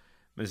Hill,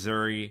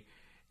 Missouri,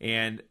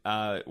 and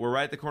we're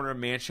right at the corner of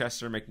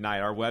Manchester and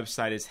McKnight. Our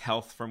website is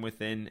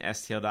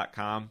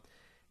healthfromwithinstl.com,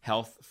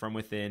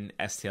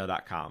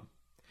 healthfromwithinstl.com.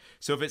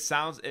 So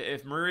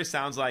if Maria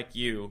sounds like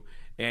you,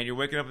 and you're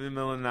waking up in the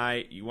middle of the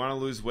night, you want to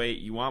lose weight,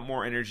 you want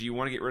more energy, you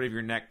want to get rid of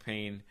your neck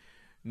pain,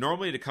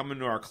 normally to come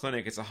into our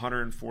clinic, it's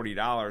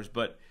 $140,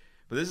 but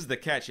this is the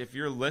catch. If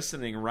you're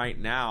listening right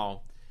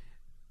now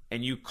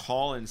and you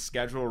call and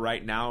schedule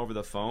right now over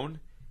the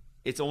phone,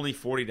 it's only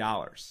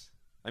 $40.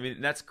 I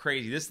mean, that's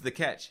crazy. This is the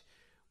catch.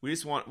 We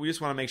just want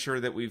to make sure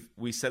that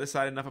we set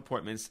aside enough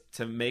appointments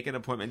to make an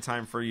appointment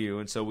time for you.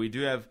 And so we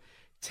do have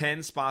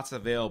 10 spots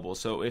available.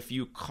 So if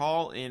you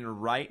call in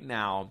right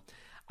now,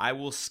 I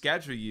will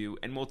schedule you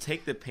and we'll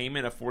take the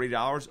payment of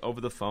 $40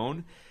 over the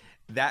phone.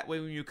 That way,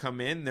 when you come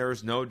in, there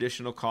is no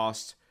additional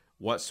cost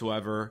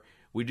whatsoever.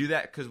 We do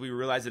that because we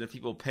realize that if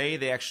people pay,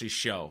 they actually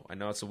show. I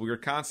know it's a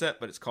weird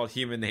concept, but it's called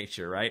human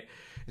nature, right?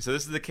 And so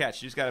this is the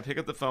catch. You just got to pick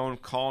up the phone,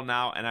 call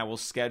now, and I will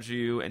schedule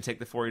you and take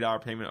the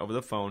 $40 payment over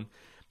the phone.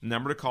 The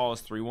number to call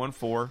is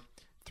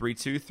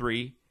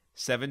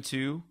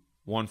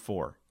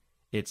 314-323-7214.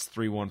 It's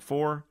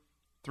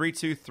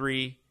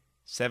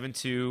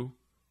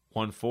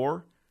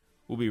 314-323-7214.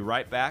 We'll be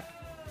right back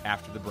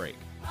after the break.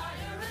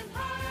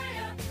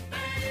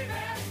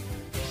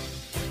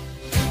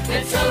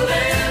 It's a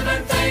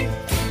living thing.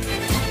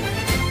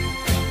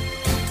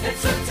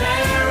 It's a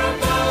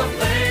terrible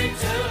thing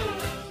to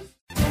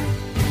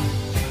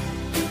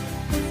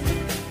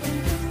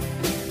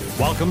lose.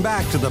 Welcome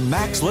back to the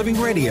Max Living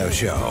Radio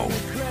Show.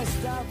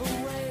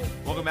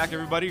 Welcome back,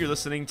 everybody. You're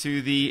listening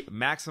to the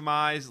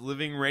Maximize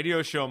Living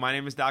Radio Show. My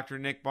name is Dr.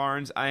 Nick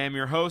Barnes. I am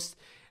your host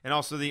and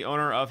also the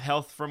owner of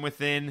Health from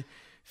Within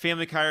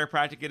Family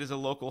Chiropractic. It is a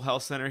local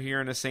health center here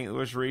in the St.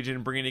 Louis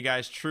region, bringing you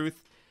guys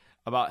truth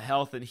about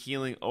health and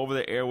healing over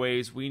the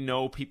airways. We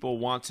know people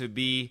want to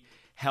be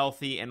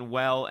healthy and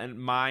well, and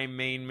my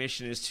main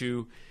mission is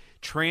to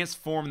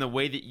transform the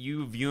way that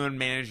you view and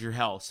manage your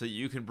health so that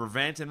you can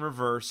prevent and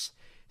reverse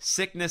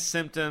sickness,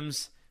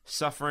 symptoms,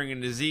 suffering,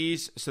 and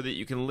disease so that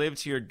you can live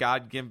to your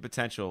God-given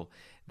potential.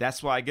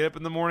 That's why I get up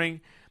in the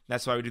morning.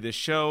 That's why we do this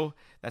show.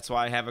 That's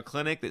why I have a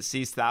clinic that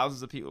sees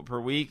thousands of people per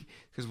week,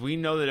 because we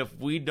know that if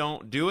we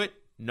don't do it,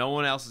 no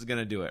one else is going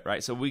to do it,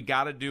 right? So we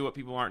got to do what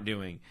people aren't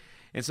doing.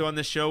 And so on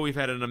this show, we've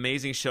had an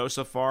amazing show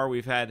so far.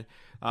 We've had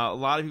a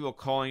lot of people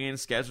calling in,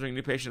 scheduling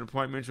new patient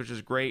appointments, which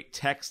is great,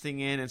 texting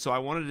in. And so I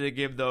wanted to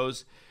give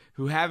those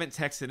who haven't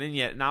texted in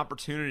yet an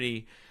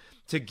opportunity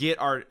to get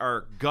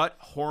our gut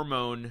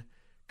hormone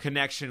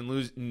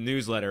connection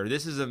newsletter.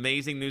 This is an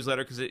amazing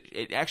newsletter because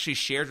it actually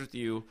shares with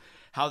you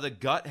how the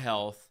gut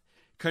health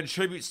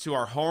contributes to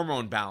our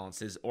hormone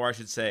balances, or I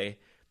should say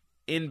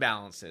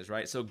imbalances,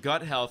 right? So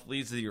gut health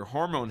leads to your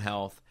hormone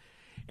health.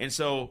 And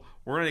so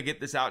we're going to get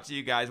this out to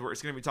you guys where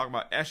it's going to be talking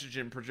about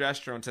estrogen,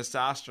 progesterone,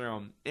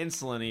 testosterone,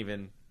 insulin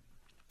even,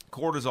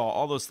 cortisol,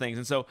 all those things.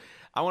 And so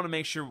I want to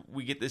make sure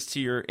we get this to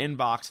your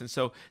inbox. And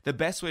so the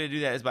best way to do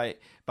that is by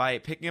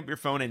picking up your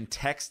phone and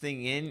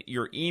texting in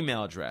your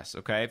email address,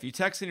 okay? If you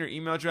text in your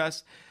email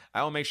address,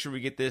 I will make sure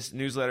we get this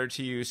newsletter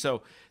to you.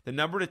 So the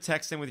number to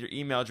text in with your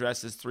email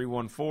address is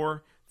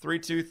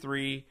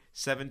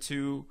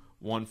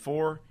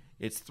 314-323-7214.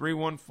 It's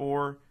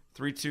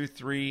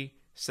 314-323-7214.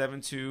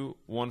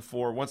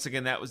 323-7214. Once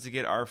again, that was to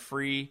get our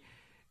free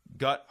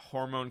Gut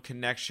Hormone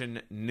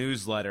Connection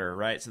newsletter,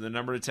 right? So the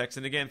number to text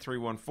in again,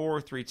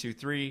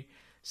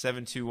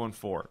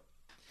 314-323-7214.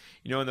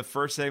 You know, in the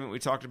first segment, we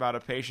talked about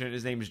a patient.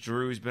 His name is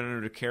Drew. He's been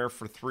under care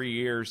for 3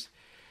 years.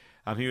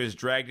 He was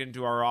dragged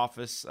into our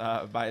office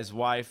by his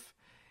wife,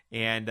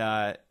 and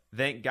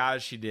thank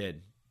God she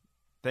did.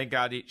 Thank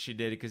God she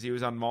did, because he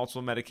was on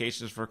multiple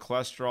medications for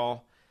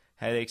cholesterol,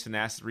 headaches, and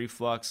acid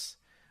reflux.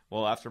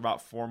 Well, after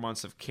about 4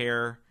 months of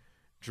care,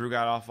 Drew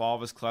got off all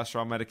of his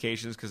cholesterol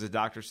medications because the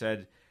doctor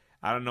said,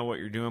 I don't know what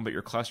you're doing, but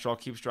your cholesterol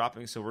keeps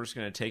dropping, so we're just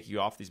going to take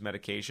you off these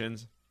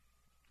medications.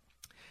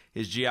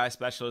 His GI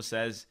specialist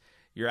says,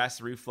 your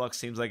acid reflux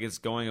seems like it's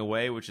going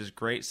away, which is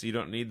great, so you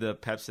don't need the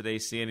Pepcid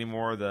AC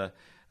anymore, the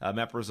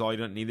Meprazole, you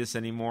don't need this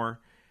anymore.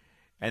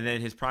 And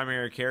then his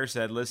primary care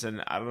said,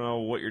 listen, I don't know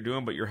what you're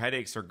doing, but your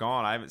headaches are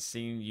gone. I haven't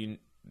seen you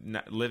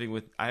live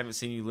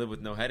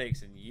with no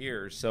headaches in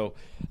years. So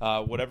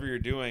whatever you're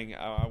doing,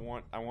 I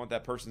want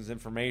that person's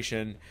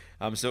information.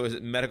 So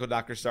his medical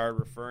doctor started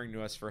referring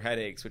to us for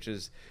headaches, which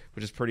is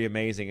pretty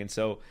amazing. And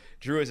so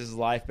Drew has his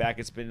life back.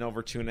 It's been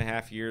over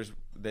 2.5 years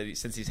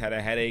since he's had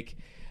a headache.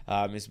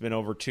 It's been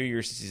over 2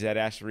 years since he's had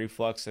acid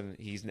reflux, and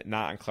he's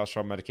not on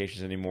cholesterol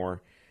medications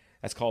anymore.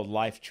 That's called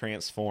life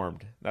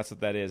transformed. That's what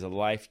that is, a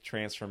life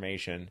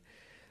transformation.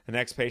 The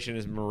next patient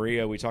is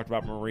Maria. We talked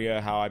about Maria,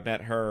 how I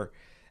met her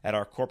at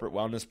our corporate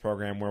wellness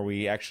program, where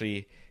we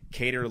actually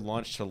cater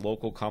lunch to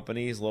local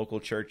companies, local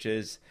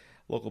churches,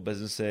 local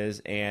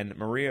businesses. And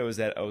Maria was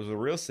a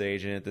real estate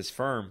agent at this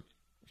firm.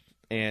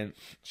 And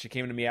she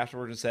came to me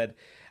afterwards and said,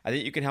 I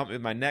think you can help me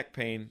with my neck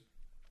pain,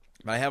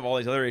 but I have all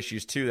these other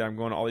issues too that I'm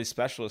going to all these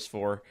specialists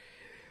for.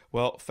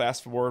 Well,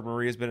 fast forward,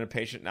 Maria's been a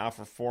patient now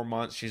for 4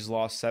 months. She's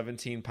lost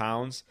 17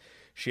 pounds.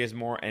 She has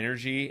more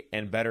energy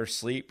and better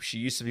sleep. She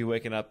used to be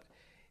waking up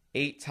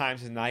 8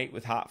 times a night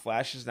with hot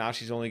flashes. Now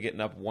she's only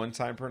getting up 1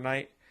 time per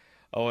night.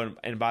 Oh,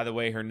 and by the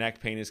way, her neck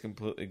pain is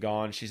completely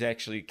gone. She's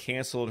actually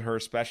canceled her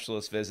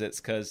specialist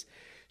visits because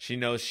she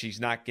knows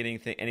she's not getting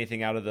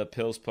anything out of the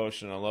pills,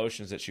 potions, and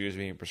lotions that she was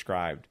being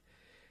prescribed.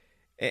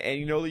 And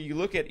you know, you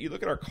look at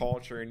our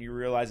culture and you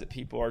realize that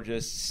people are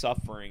just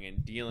suffering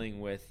and dealing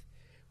with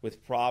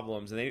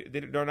problems, and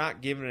they're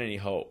not given any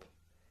hope.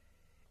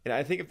 And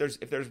I think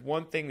if there's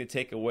one thing to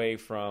take away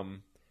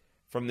from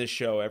this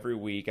show every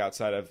week,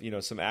 outside of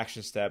some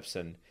action steps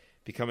and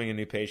becoming a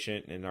new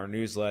patient and our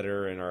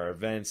newsletter and our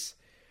events,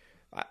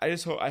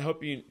 I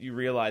hope you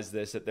realize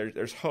this, that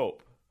there's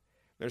hope.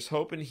 There's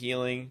hope and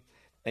healing,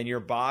 and your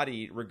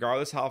body,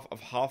 regardless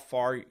of how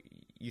far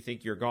you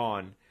think you're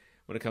gone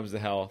when it comes to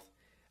health,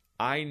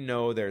 I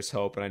know there's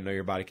hope, and I know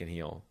your body can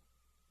heal.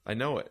 I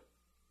know it.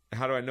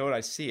 How do I know it? I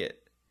see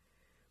it.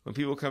 When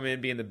people come in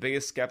being the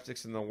biggest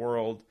skeptics in the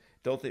world,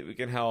 don't think we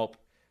can help,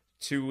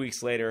 2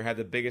 weeks later have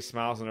the biggest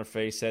smiles on their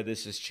face, said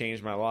this has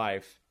changed my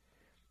life.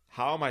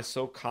 How am I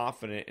so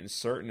confident and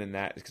certain in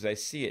that? Because I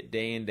see it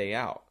day in, day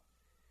out.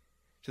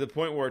 To the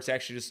point where it's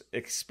actually just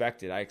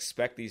expected. I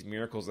expect these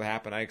miracles to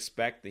happen. I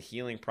expect the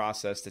healing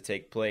process to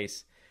take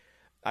place.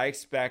 I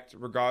expect,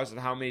 regardless of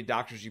how many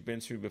doctors you've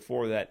been through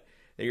before, that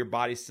your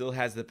body still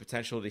has the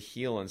potential to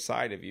heal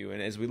inside of you.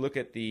 And as we look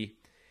at the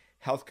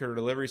healthcare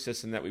delivery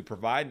system that we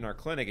provide in our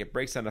clinic, it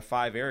breaks down to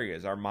 5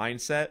 areas: our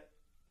mindset,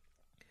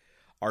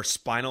 our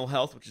spinal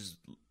health, which is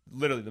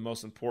literally the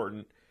most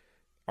important,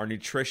 our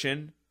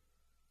nutrition,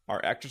 our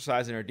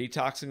exercise, and our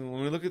detoxing.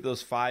 When we look at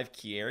those 5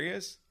 key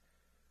areas,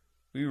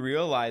 we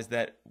realize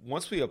that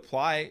once we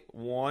apply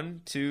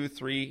 1, 2,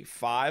 3,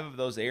 5 of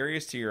those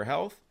areas to your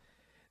health,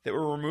 that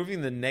we're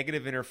removing the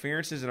negative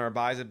interferences in our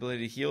body's ability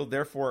to heal.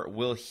 Therefore, it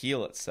will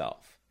heal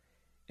itself.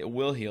 It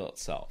will heal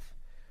itself.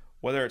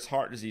 Whether it's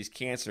heart disease,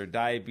 cancer,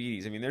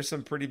 diabetes. I mean, there's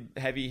some pretty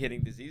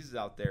heavy-hitting diseases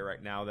out there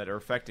right now that are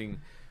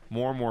affecting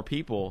more and more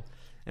people.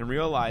 And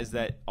realize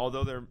that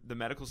although the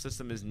medical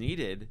system is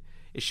needed,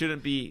 it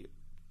shouldn't be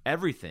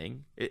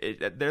everything.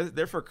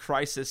 They're for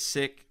crisis,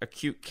 sick,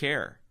 acute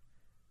care,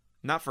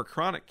 not for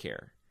chronic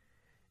care.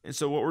 And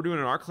so what we're doing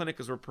in our clinic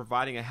is we're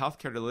providing a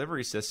healthcare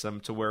delivery system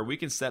to where we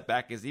can step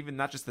back as even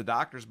not just the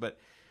doctors, but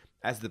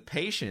as the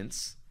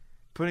patients,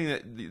 putting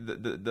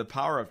the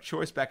power of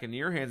choice back into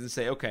your hands and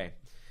say, okay,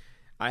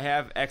 I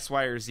have X,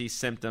 Y, or Z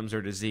symptoms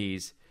or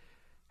disease.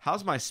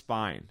 How's my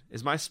spine?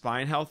 Is my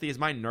spine healthy? Is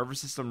my nervous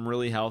system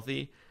really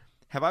healthy?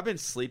 Have I been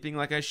sleeping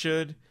like I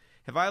should?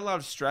 Have I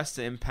allowed stress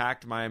to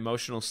impact my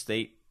emotional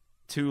state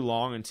too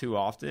long and too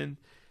often?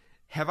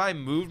 Have I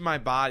moved my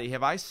body?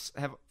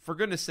 For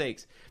goodness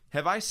sakes,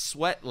 have I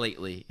sweat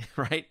lately,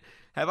 right?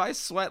 Have I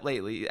sweat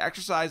lately?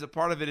 Exercise, a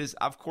part of it is,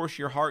 of course,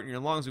 your heart and your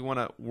lungs. We want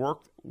to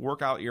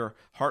work out your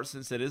heart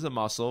since it is a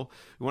muscle.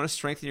 We want to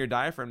strengthen your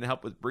diaphragm to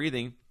help with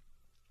breathing.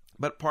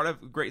 But part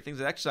of great things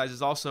at exercise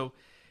is also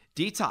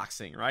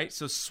detoxing, right?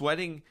 So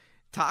sweating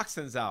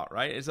toxins out,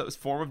 right? It's a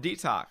form of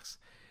detox.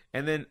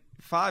 And then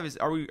 5 is,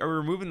 are we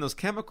removing those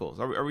chemicals?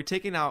 Are we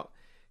taking out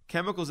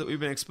chemicals that we've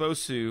been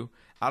exposed to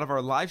out of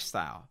our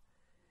lifestyle?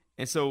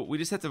 And so we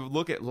just have to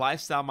look at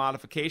lifestyle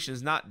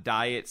modifications, not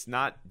diets,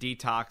 not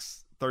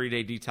detox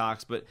 30-day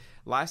detox, but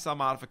lifestyle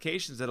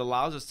modifications that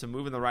allows us to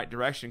move in the right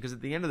direction, because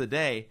at the end of the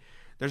day,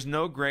 there's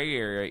no gray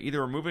area. Either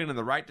we're moving in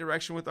the right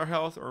direction with our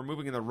health or we're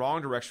moving in the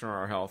wrong direction on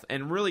our health.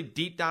 And really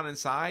deep down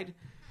inside,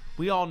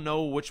 we all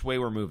know which way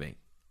we're moving.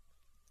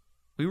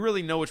 We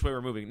really know which way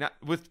we're moving, not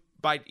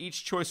by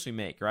each choice we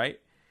make, right?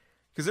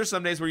 Because there's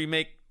some days where you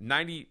make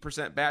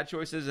 90% bad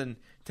choices and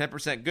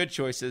 10% good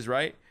choices,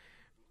 right?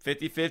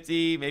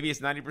 50-50, maybe it's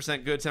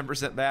 90% good,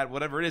 10% bad,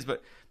 whatever it is.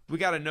 But we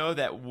got to know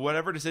that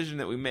whatever decision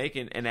that we make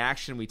and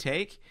action we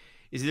take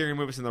is either going to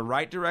move us in the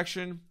right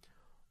direction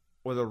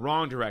or the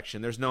wrong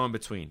direction. There's no in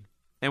between.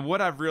 And what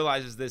I've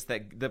realized is this,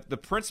 that the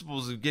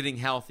principles of getting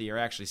healthy are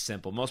actually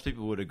simple. Most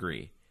people would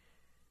agree.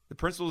 The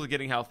principles of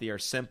getting healthy are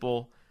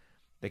simple.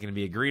 They can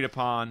be agreed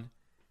upon.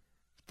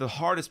 The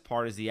hardest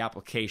part is the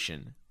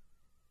application.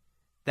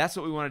 That's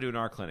what we want to do in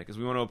our clinic, is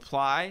we want to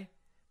apply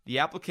the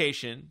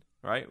application,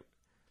 right,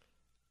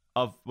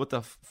 of what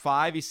the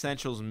 5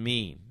 essentials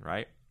mean,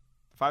 right?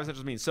 5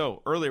 essentials mean.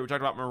 So earlier we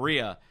talked about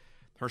Maria.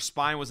 Her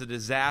spine was a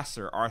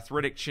disaster.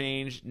 Arthritic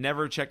change.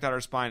 Never checked out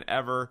her spine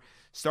ever.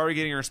 Started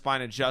getting her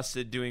spine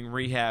adjusted, doing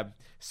rehab.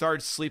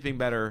 Started sleeping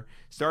better.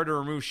 Started to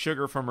remove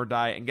sugar from her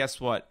diet. And guess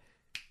what?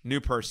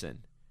 New person.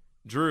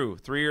 Drew,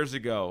 3 years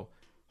ago.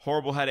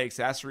 Horrible headaches,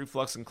 acid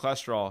reflux, and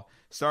cholesterol.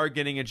 Started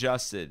getting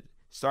adjusted.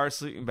 Started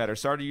sleeping better.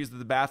 Started to use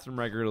the bathroom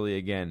regularly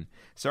again.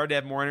 Started to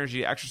have more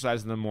energy to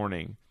exercise in the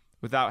morning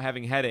without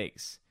having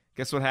headaches.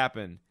 Guess what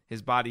happened?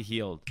 His body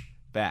healed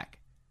back.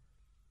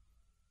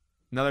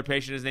 Another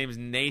patient, his name is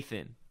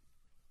Nathan.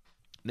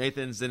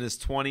 Nathan's in his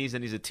 20s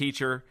and he's a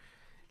teacher.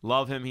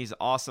 Love him. He's an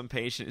awesome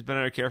patient. He's been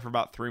under care for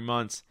about 3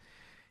 months.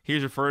 He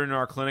was referred into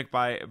our clinic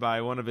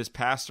by one of his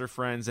pastor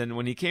friends. And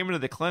when he came into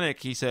the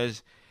clinic, he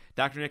says,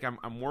 Dr. Nick,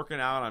 I'm working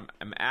out.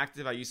 I'm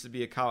active. I used to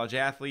be a college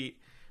athlete.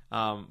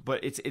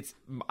 But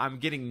I'm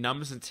getting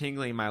numbness and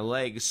tingling in my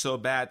legs so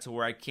bad to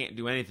where I can't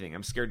do anything.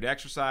 I'm scared to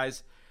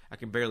exercise. I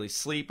can barely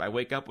sleep. I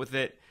wake up with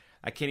it.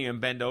 I can't even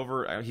bend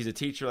over. He's a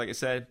teacher, like I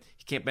said.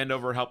 He can't bend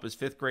over and help his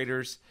 5th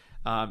graders,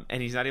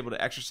 and he's not able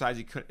to exercise.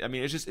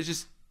 It's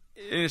just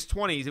in his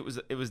 20s.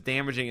 It was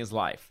damaging his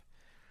life.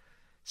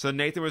 So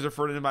Nathan was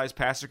referred in by his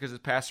pastor because his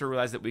pastor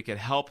realized that we could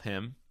help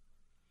him.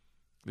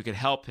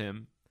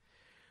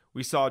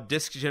 We saw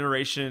disc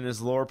degeneration in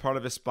his lower part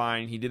of his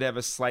spine. He did have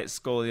a slight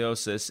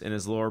scoliosis in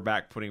his lower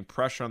back, putting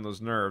pressure on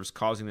those nerves,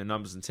 causing the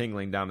numbness and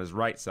tingling down his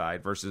right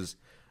side versus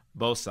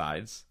both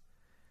sides.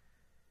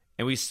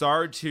 And we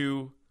started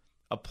to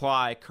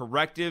apply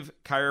corrective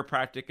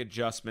chiropractic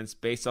adjustments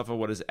based off of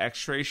what his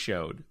x-ray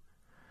showed.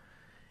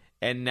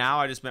 And now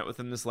I just met with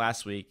him this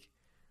last week.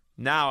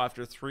 Now,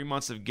 after 3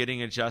 months of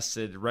getting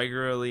adjusted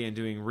regularly and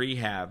doing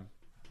rehab,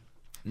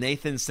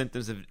 Nathan's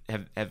symptoms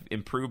have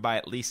improved by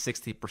at least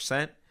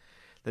 60%.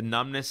 The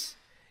numbness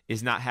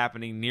is not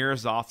happening near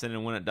as often,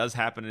 and when it does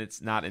happen,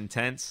 it's not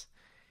intense.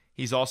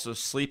 He's also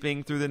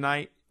sleeping through the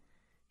night.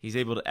 He's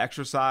able to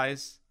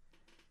exercise.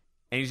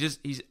 And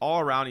he's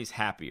all around, he's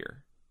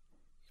happier.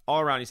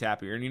 All around, he's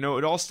happier. And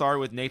it all started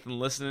with Nathan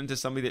listening to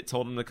somebody that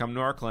told him to come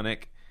to our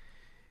clinic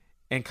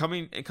and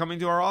coming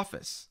to our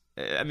office.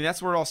 I mean,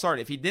 that's where it all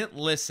started. If he didn't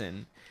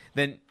listen,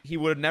 then he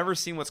would have never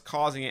seen what's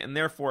causing it. And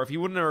therefore, if he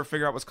would have never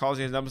figured out what's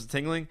causing his numbness and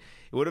tingling,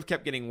 it would have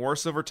kept getting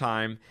worse over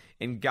time.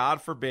 And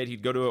God forbid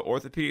he'd go to an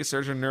orthopedic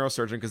surgeon,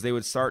 neurosurgeon, because they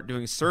would start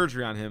doing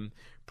surgery on him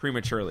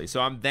prematurely.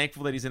 So I'm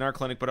thankful that he's in our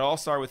clinic, but it all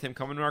started with him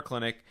coming to our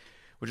clinic,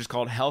 which is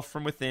called Health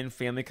From Within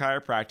Family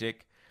Chiropractic.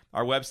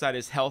 Our website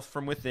is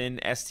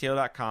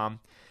healthfromwithinstl.com,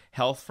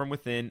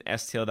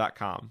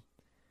 healthfromwithinstl.com.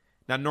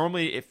 Now,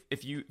 normally,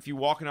 if you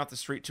walking off the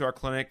street to our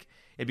clinic,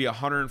 it'd be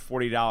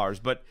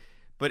 $140. But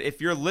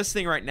if you're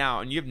listening right now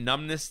and you have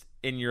numbness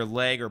in your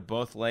leg or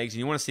both legs, and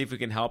you want to see if we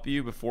can help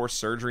you before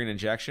surgery and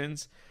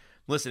injections,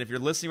 listen, if you're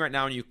listening right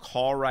now and you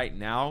call right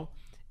now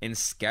and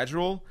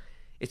schedule,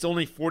 it's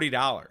only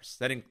 $40.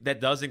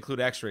 That does include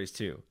x-rays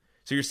too.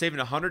 So you're saving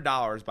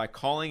 $100 by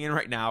calling in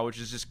right now, which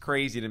is just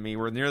crazy to me.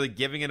 We're nearly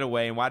giving it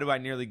away. And why do I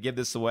nearly give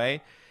this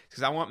away?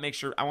 Because I want to make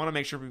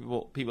sure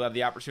people have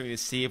the opportunity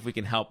to see if we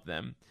can help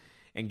them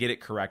and get it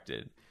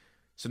corrected.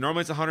 So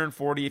normally it's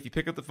 $140. If you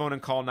pick up the phone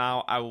and call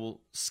now, I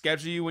will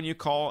schedule you when you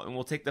call, and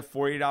we'll take the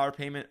 $40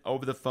 payment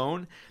over the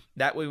phone.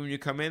 That way when you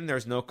come in,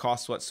 there's no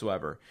cost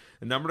whatsoever.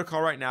 The number to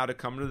call right now to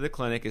come to the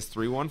clinic is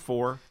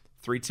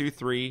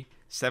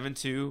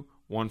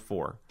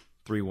 314-323-7214.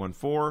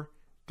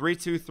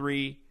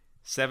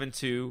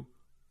 314-323-7214.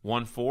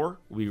 We'll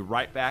be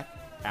right back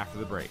after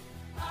the break.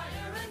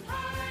 Higher and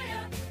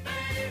higher,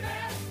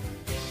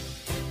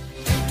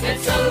 baby.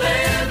 It's a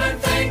living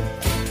thing.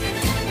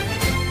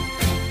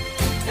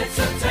 It's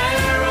a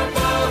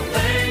terrible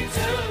thing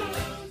to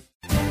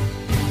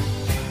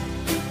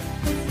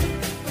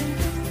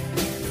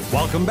lose.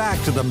 Welcome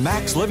back to the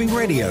Max Living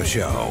Radio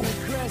Show.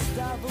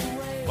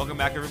 Welcome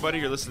back, everybody.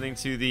 You're listening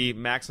to the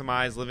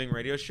Maximize Living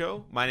Radio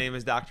Show. My name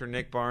is Dr.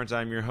 Nick Barnes.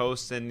 I'm your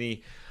host and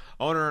the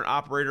owner and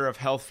operator of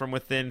Health From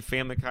Within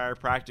Family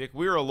Chiropractic.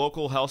 We're a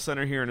local health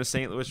center here in the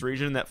St. Louis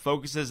region that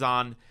focuses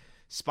on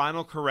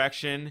spinal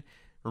correction,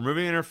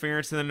 removing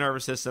interference in the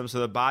nervous system so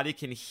the body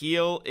can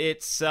heal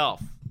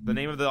itself. The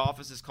name of the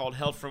office is called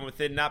Health From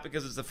Within, not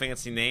because it's a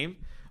fancy name,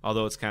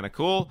 although it's kind of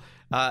cool.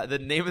 The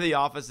name of the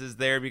office is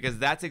there because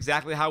that's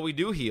exactly how we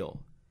do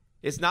heal.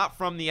 It's not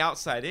from the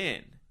outside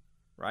in,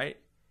 right?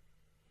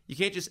 You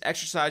can't just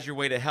exercise your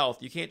way to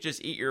health. You can't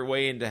just eat your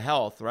way into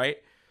health, right?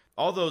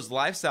 All those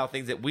lifestyle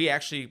things that we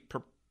actually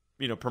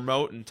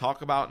promote and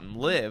talk about and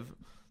live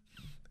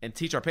and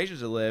teach our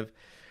patients to live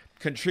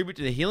contribute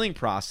to the healing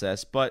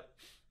process. But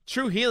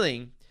true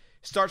healing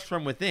starts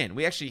from within.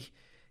 We actually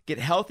get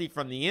healthy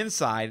from the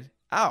inside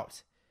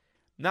out,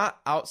 not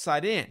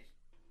outside in.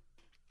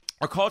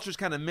 Our culture's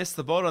kind of missed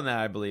the boat on that,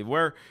 I believe,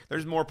 where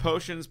there's more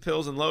potions,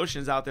 pills, and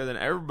lotions out there than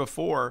ever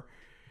before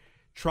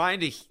trying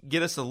to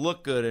get us to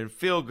look good and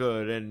feel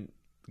good and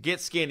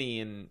get skinny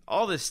and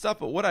all this stuff.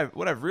 But what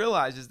I've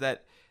realized is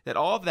that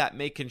all of that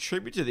may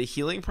contribute to the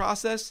healing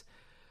process,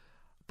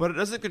 but it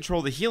doesn't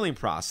control the healing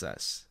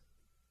process.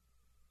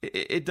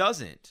 It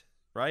doesn't,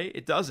 right?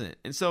 It doesn't.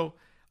 And so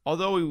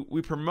although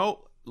we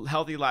promote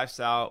healthy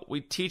lifestyle, we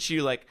teach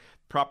you like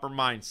proper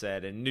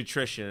mindset and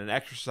nutrition and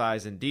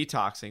exercise and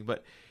detoxing,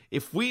 but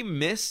if we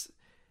miss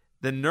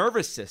the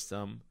nervous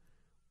system,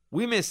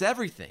 we miss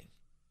everything.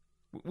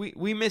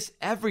 We miss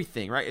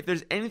everything, right? If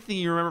there's anything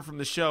you remember from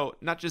the show,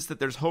 not just that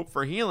there's hope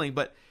for healing,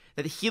 but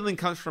that healing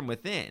comes from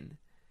within.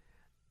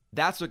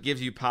 That's what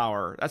gives you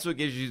power. That's what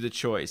gives you the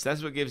choice.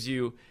 That's what gives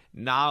you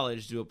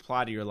knowledge to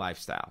apply to your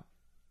lifestyle.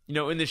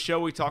 In the show,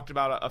 we talked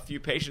about a few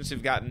patients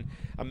who've gotten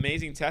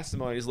amazing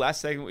testimonies.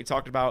 Last segment, we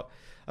talked about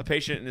a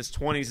patient in his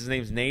 20s. His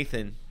name's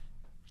Nathan,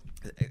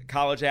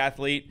 college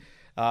athlete.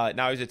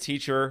 Now he's a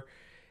teacher,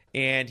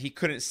 and he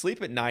couldn't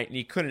sleep at night, and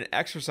he couldn't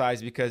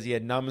exercise because he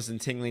had numbness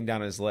and tingling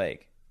down his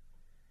leg.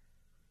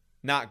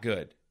 Not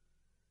good.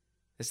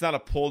 It's not a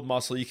pulled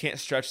muscle. You can't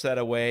stretch that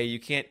away. You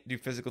can't do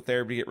physical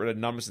therapy to get rid of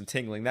numbness and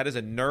tingling. That is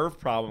a nerve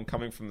problem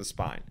coming from the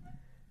spine.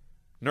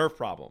 Nerve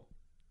problem.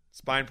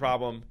 Spine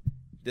problem.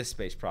 Disc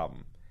space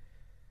problem.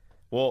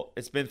 Well,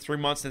 it's been 3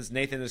 months since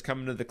Nathan has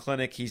come into the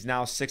clinic. He's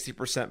now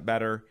 60%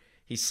 better.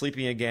 He's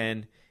sleeping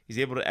again. He's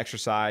able to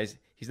exercise.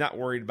 He's not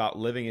worried about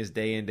living his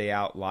day in, day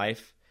out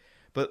life.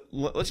 But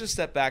let's just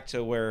step back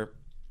to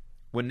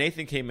when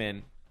Nathan came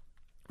in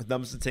with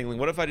numbness and tingling,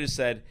 what if I just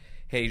said,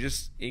 hey,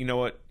 you know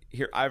what?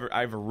 Here, I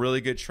have a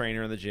really good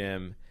trainer in the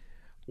gym.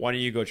 Why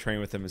don't you go train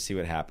with him and see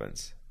what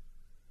happens?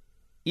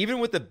 Even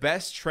with the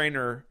best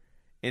trainer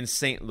in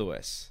St.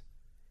 Louis,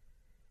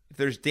 if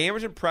there's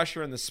damage and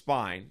pressure in the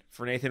spine,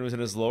 for Nathan, it was in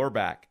his lower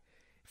back.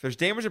 If there's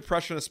damage and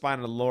pressure in the spine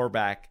and the lower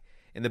back,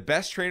 and the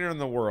best trainer in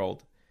the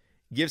world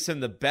gives him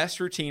the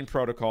best routine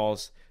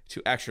protocols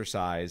to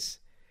exercise,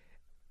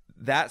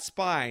 that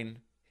spine,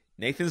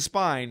 Nathan's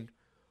spine,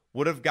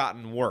 would have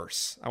gotten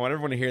worse. I want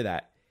everyone to hear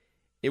that.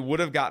 It would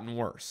have gotten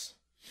worse,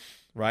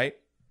 right?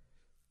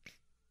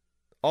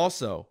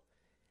 Also,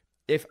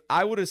 if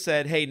I would have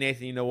said, hey,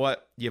 Nathan, you know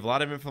what? You have a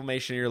lot of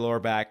inflammation in your lower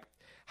back.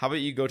 How about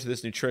you go to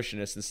this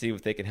nutritionist and see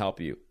if they can help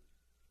you?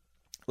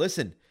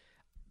 Listen,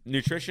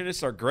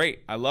 nutritionists are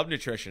great. I love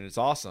nutrition. It's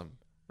awesome,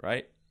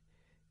 right?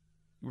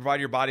 You provide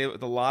your body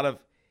with a lot of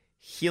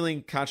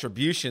healing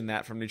contribution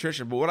from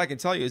nutrition. But what I can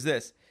tell you is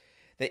this,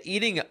 that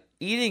eating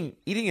even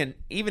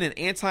an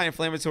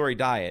anti-inflammatory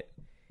diet,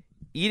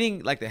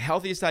 eating like the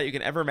healthiest diet you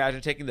can ever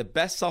imagine, taking the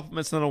best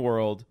supplements in the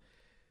world,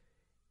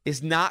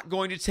 is not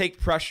going to take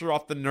pressure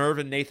off the nerve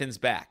in Nathan's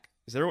back.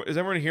 Is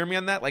everyone hear me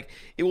on that? Like,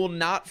 it will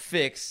not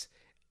fix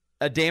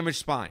a damaged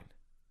spine.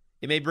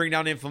 It may bring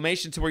down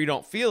inflammation to where you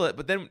don't feel it,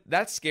 but then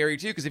that's scary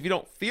too, because if you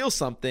don't feel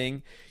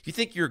something, you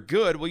think you're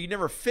good. Well, you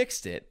never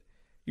fixed it.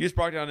 You just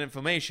brought down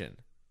inflammation,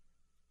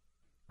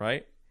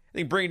 right? I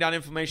think bringing down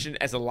inflammation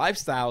as a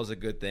lifestyle is a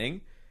good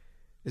thing.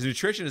 As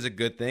nutrition is a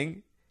good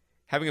thing.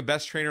 Having a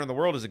best trainer in the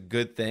world is a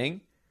good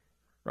thing,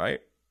 right?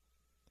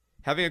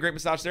 Having a great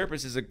massage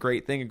therapist is a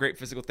great thing. A great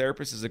physical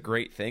therapist is a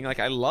great thing. Like,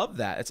 I love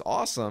that. It's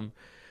awesome.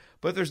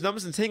 But if there's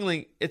numbness and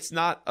tingling, it's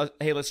not,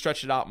 hey, let's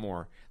stretch it out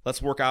more.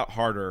 Let's work out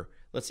harder.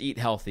 Let's eat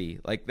healthy.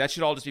 Like, that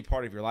should all just be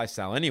part of your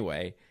lifestyle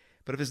anyway.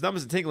 But if it's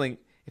numbness and tingling,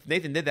 if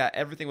Nathan did that,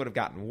 everything would have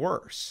gotten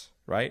worse,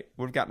 right?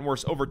 Would have gotten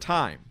worse over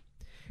time.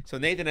 So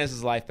Nathan has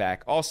his life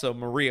back. Also,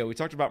 Maria. We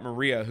talked about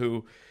Maria,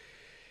 who,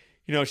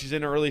 she's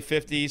in her early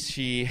 50s.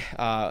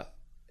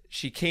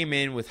 She came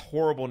in with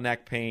horrible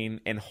neck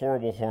pain and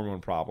horrible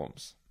hormone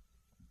problems.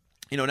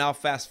 Now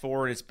fast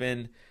forward, it's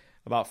been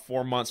about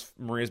 4 months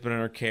Maria's been in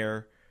her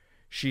care.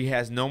 She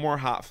has no more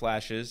hot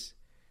flashes.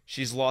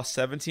 She's lost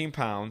 17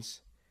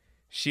 pounds.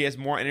 She has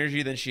more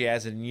energy than she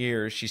has in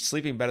years. She's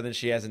sleeping better than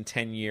she has in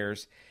 10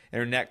 years. And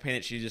her neck pain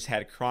that she just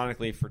had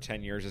chronically for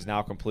 10 years is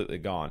now completely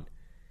gone.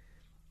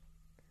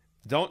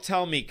 Don't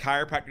tell me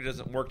chiropractic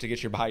doesn't work to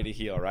get your body to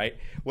heal, right?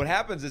 What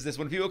happens is this: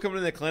 when people come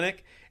into the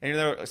clinic and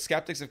they're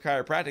skeptics of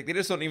chiropractic, they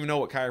just don't even know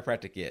what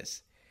chiropractic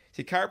is.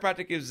 See,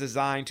 chiropractic is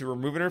designed to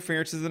remove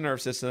interference to the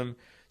nerve system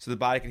so the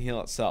body can heal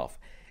itself.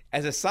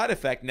 As a side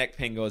effect, neck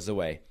pain goes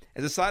away.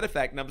 As a side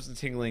effect, numbness and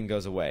tingling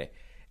goes away.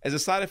 As a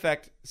side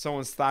effect,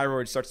 someone's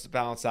thyroid starts to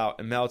balance out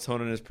and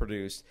melatonin is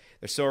produced.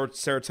 Their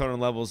serotonin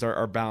levels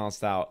are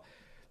balanced out.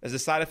 As a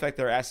side effect,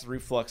 their acid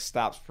reflux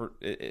stops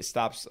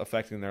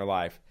affecting their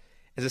life.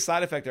 as a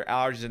side effect, their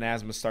allergies and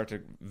asthma start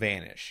to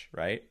vanish,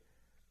 right?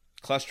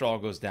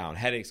 Cholesterol goes down,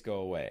 headaches go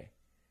away,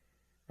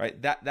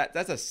 right?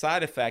 That's a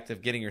side effect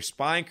of getting your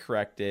spine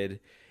corrected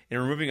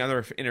and removing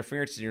other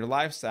interferences in your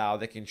lifestyle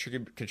that can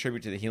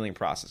contribute to the healing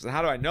process. And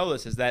how do I know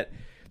this? Is that,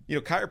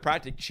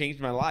 chiropractic changed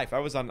my life. I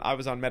was on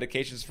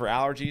medications for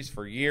allergies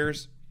for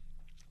years.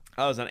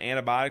 I was on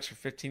antibiotics for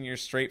 15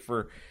 years straight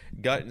for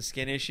gut and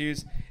skin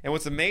issues. And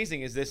what's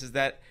amazing is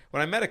that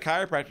when I met a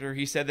chiropractor,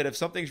 he said that if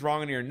something's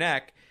wrong in your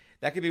neck,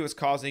 that could be what's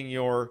causing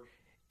your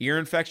ear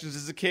infections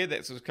as a kid.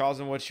 That's what's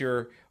causing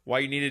why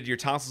you needed your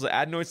tonsils and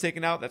adenoids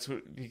taken out. That's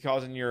what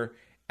causing your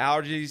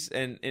allergies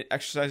and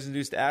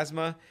exercise-induced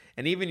asthma,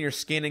 and even your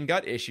skin and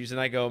gut issues. And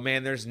I go,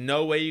 man, there's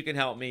no way you can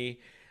help me.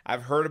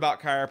 I've heard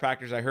about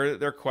chiropractors. I heard that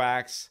they're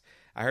quacks.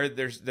 I heard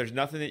there's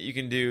nothing that you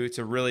can do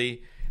to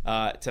really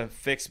to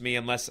fix me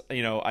unless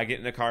I get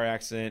in a car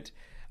accident,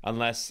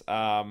 unless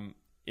my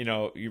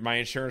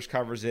insurance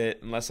covers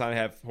it, unless I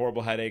have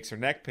horrible headaches or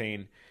neck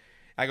pain.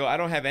 I go, I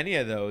don't have any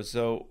of those.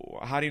 So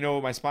how do you know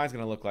what my spine's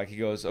going to look like? He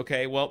goes,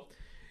 okay, well,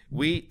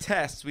 we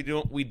test. We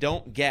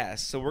don't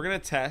guess. So we're going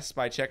to test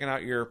by checking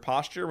out your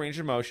posture, range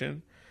of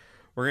motion.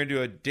 We're going to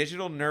do a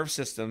digital nerve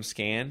system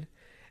scan,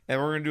 and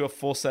we're going to do a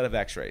full set of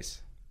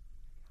x-rays.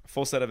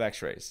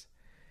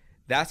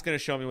 That's going to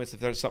show me if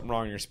there's something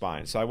wrong in your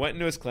spine. So I went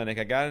into his clinic.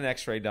 I got an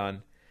x-ray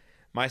done.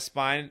 My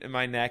spine and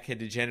my neck had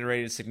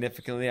degenerated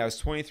significantly. I was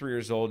 23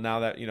 years old now,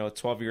 that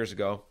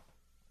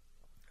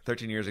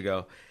 13 years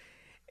ago.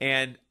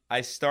 And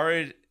I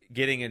started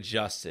getting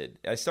adjusted.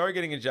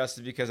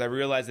 Because I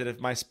realized that if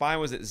my spine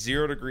was at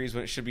 0 degrees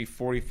when it should be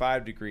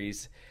 45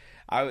 degrees,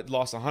 I had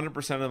lost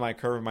 100% of my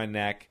curve of my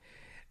neck.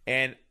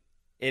 And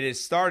it had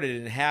started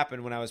and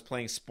happened when I was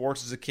playing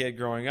sports as a kid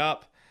growing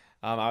up.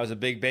 I was a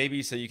big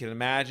baby, so you can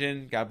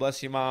imagine. God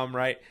bless you, Mom,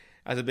 right?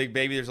 I was a big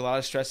baby. There's a lot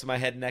of stress in my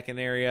head and neck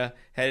area.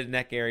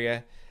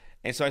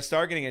 And so I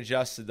started getting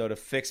adjusted, though, to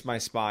fix my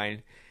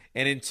spine.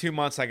 And in 2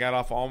 months, I got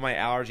off all my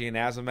allergy and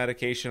asthma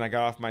medication. I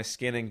got off my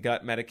skin and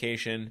gut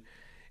medication.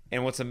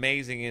 And what's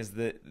amazing is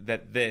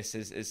that this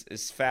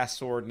is fast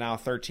forward now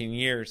 13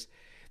 years,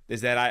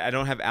 is that I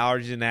don't have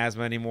allergies and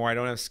asthma anymore. I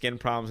don't have skin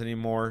problems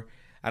anymore.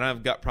 I don't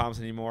have gut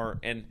problems anymore.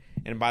 And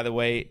by the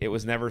way, it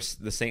was never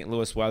the St.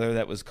 Louis weather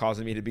that was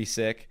causing me to be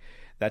sick.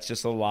 That's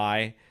just a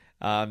lie,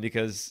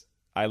 because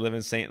I live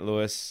in St.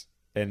 Louis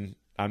and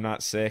I'm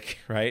not sick,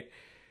 right?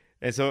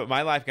 And so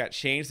my life got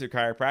changed through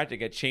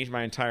chiropractic. It changed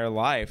my entire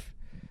life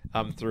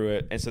through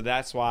it. And so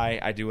that's why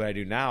I do what I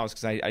do now, is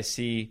because I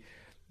see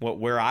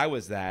where I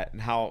was at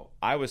and how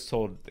I was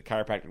told that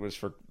chiropractic was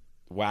for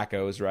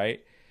wackos, right?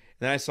 And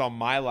then I saw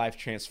my life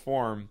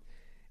transform,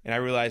 and I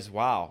realized,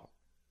 wow,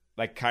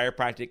 like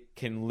chiropractic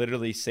can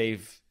literally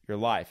save your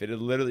life. It had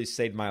literally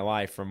saved my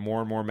life from more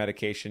and more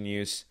medication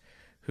use.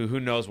 Who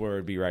knows where it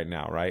would be right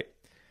now, right?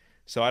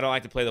 So I don't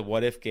like to play the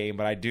what if game,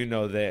 but I do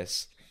know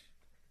this.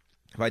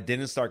 If I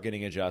didn't start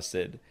getting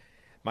adjusted,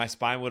 my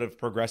spine would have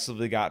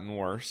progressively gotten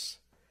worse.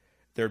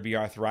 There would be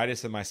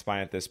arthritis in my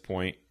spine at this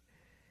point.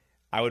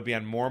 I would be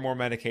on more and more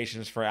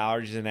medications for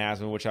allergies and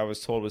asthma, which I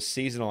was told was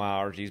seasonal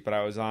allergies, but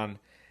I was on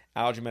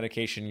allergy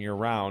medication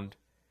year-round.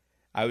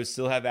 I would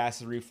still have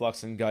acid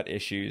reflux and gut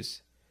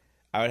issues.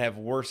 I would have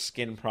worse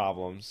skin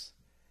problems.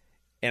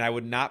 And I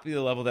would not be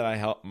the level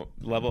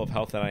of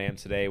health that I am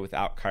today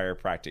without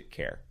chiropractic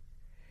care.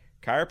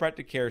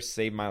 Chiropractic care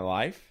saved my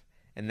life,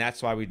 and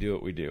that's why we do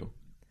what we do.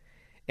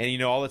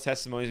 And all the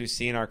testimonies we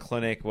see in our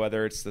clinic,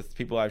 whether it's the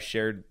people I've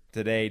shared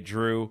today,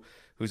 Drew,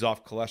 who's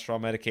off cholesterol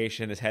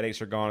medication, his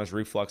headaches are gone, his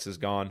reflux is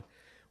gone.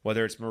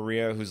 Whether it's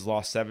Maria, who's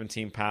lost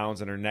 17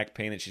 pounds and her neck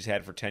pain that she's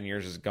had for 10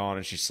 years is gone,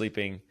 and she's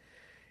sleeping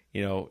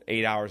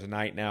 8 hours a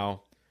night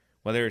now.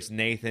 Whether it's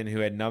Nathan, who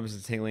had numbness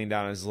and tingling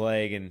down his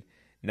leg, and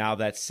now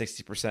that's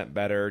 60%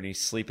 better, and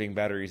he's sleeping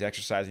better, he's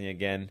exercising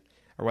again.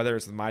 Or whether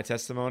it's my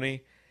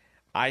testimony,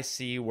 I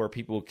see where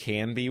people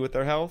can be with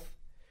their health,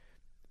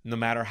 no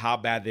matter how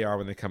bad they are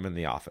when they come in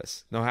the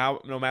office.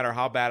 No matter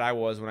how bad I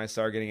was when I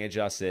started getting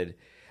adjusted,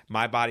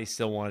 my body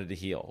still wanted to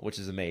heal, which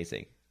is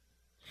amazing.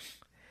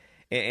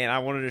 And I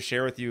wanted to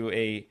share with you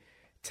a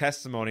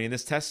testimony, and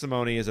this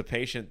testimony is a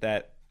patient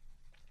that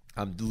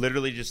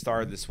literally just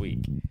started this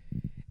week.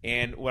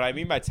 And what I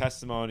mean by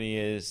testimony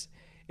is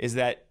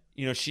that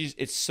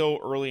it's so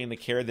early in the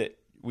care that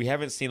we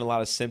haven't seen a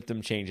lot of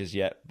symptom changes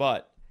yet.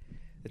 But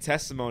the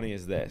testimony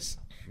is this: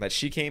 that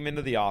she came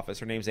into the office.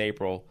 Her name's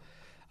April.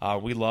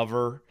 We love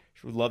her.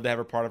 We'd love to have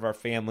her part of our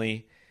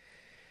family.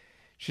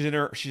 She's in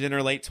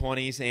her late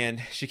 20s,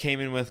 and she came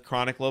in with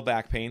chronic low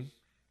back pain.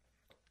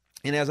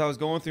 And as I was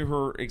going through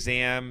her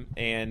exam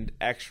and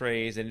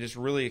x-rays and just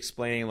really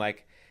explaining,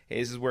 like, hey,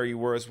 this is where you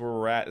were, this is where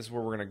we're at, this is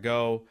where we're going to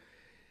go,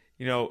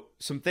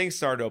 some things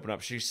started to open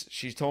up.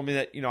 She told me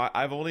that,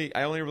 I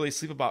only really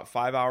sleep about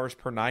 5 hours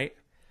per night.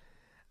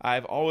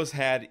 I've always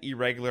had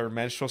irregular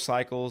menstrual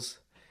cycles,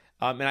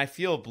 and I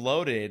feel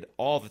bloated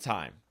all the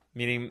time,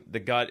 meaning the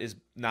gut is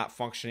not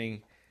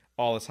functioning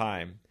all the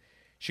time.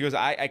 She goes,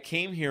 I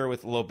came here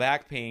with low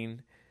back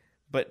pain,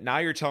 but now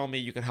you're telling me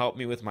you can help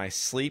me with my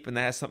sleep, and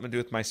that has something to do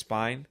with my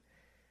spine.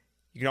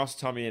 You can also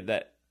tell me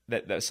that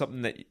that's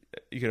something that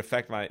you could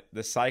affect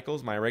the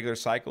cycles, my regular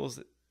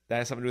cycles. That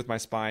has something to do with my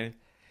spine.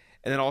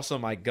 And then also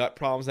my gut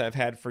problems that I've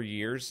had for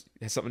years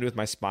has something to do with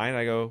my spine. And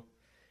I go,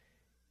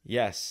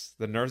 yes,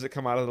 the nerves that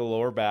come out of the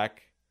lower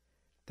back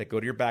that go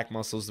to your back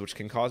muscles, which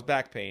can cause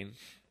back pain,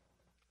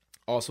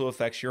 also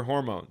affects your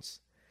hormones.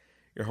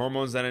 Your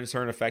hormones then in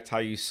turn affect how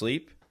you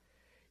sleep.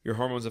 Your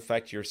hormones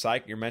affect your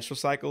menstrual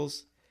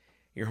cycles.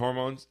 Your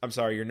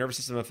nervous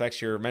system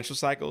affects your menstrual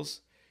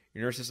cycles.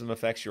 Your nervous system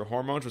affects your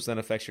hormones, which then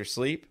affects your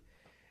sleep.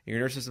 And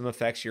your nervous system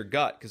affects your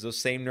gut, because those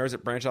same nerves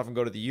that branch off and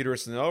go to the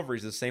uterus and the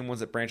ovaries are the same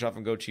ones that branch off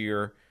and go to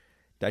your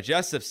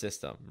digestive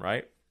system,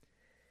 right?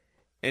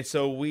 And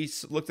so we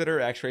looked at her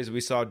x-rays.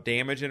 We saw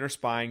damage in her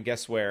spine.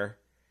 Guess where?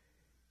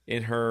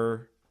 In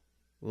her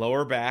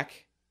lower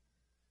back.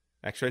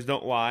 X-rays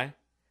don't lie.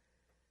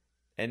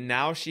 And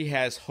now she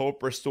has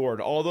hope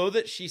restored. Although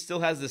that she still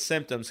has the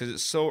symptoms because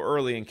it's so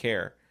early in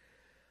care,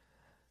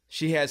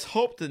 she has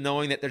hope to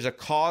knowing that there's a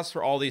cause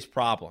for all these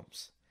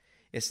problems.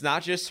 It's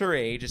not just her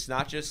age. It's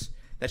not just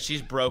that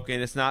she's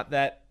broken. It's not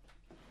that,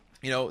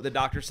 the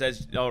doctor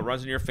says, it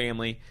runs in your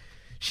family.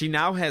 She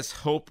now has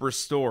hope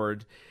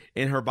restored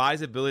in her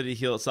body's ability to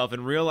heal itself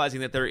and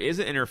realizing that there is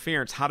an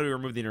interference. How do we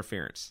remove the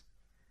interference?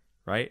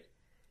 Right?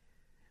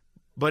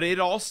 But it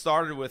all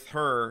started with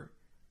her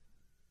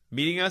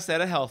meeting us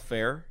at a health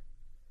fair,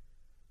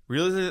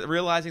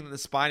 realizing that the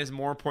spine is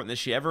more important than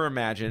she ever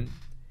imagined,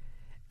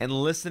 and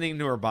listening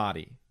to her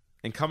body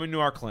and coming to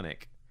our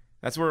clinic.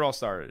 That's where it all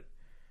started.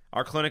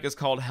 Our clinic is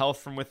called Health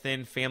from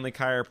Within Family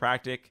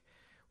Chiropractic.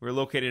 We're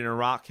located in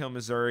Rock Hill,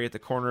 Missouri at the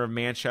corner of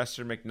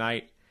Manchester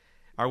McKnight.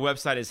 Our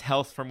website is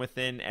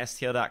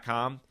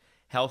healthfromwithinstl.com,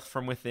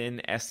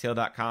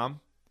 healthfromwithinstl.com.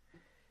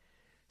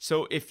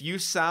 So if you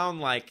sound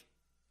like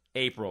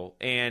April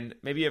and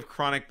maybe you have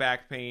chronic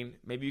back pain,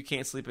 maybe you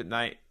can't sleep at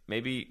night,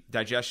 maybe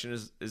digestion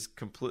is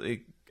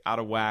completely out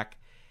of whack,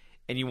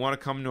 and you want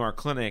to come to our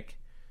clinic,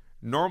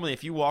 normally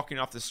if you're walking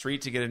off the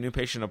street to get a new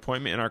patient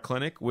appointment in our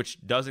clinic,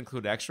 which does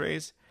include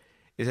x-rays,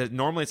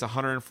 normally it's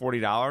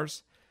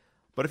 $140.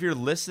 But if you're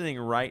listening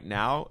right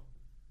now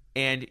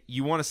and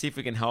you want to see if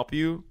we can help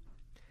you,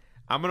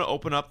 I'm going to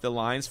open up the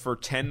lines for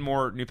 10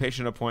 more new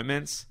patient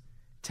appointments,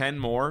 10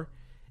 more.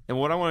 And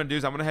what I want to do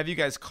is I'm going to have you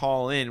guys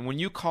call in. When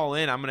you call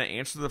in, I'm going to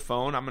answer the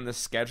phone. I'm going to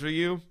schedule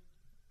you.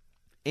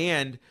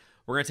 And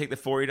we're going to take the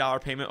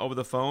 $40 payment over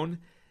the phone.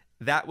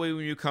 That way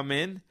when you come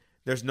in,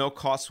 there's no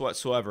cost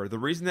whatsoever. The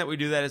reason that we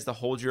do that is to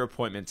hold your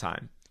appointment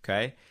time,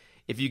 okay?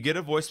 If you get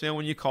a voicemail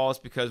when you call, it's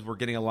because we're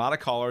getting a lot of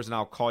callers, and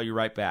I'll call you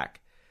right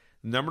back.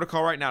 The number to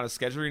call right now to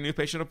schedule your new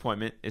patient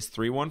appointment is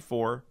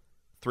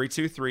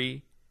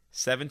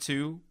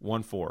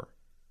 314-323-7214.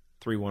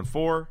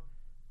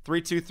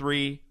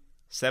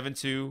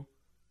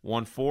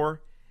 314-323-7214.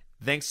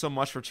 Thanks so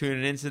much for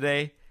tuning in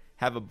today.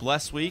 Have a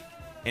blessed week,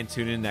 and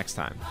tune in next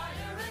time.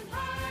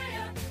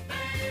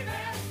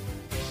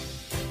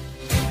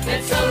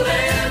 It's a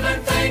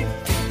living thing.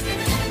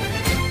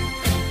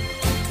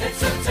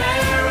 It's a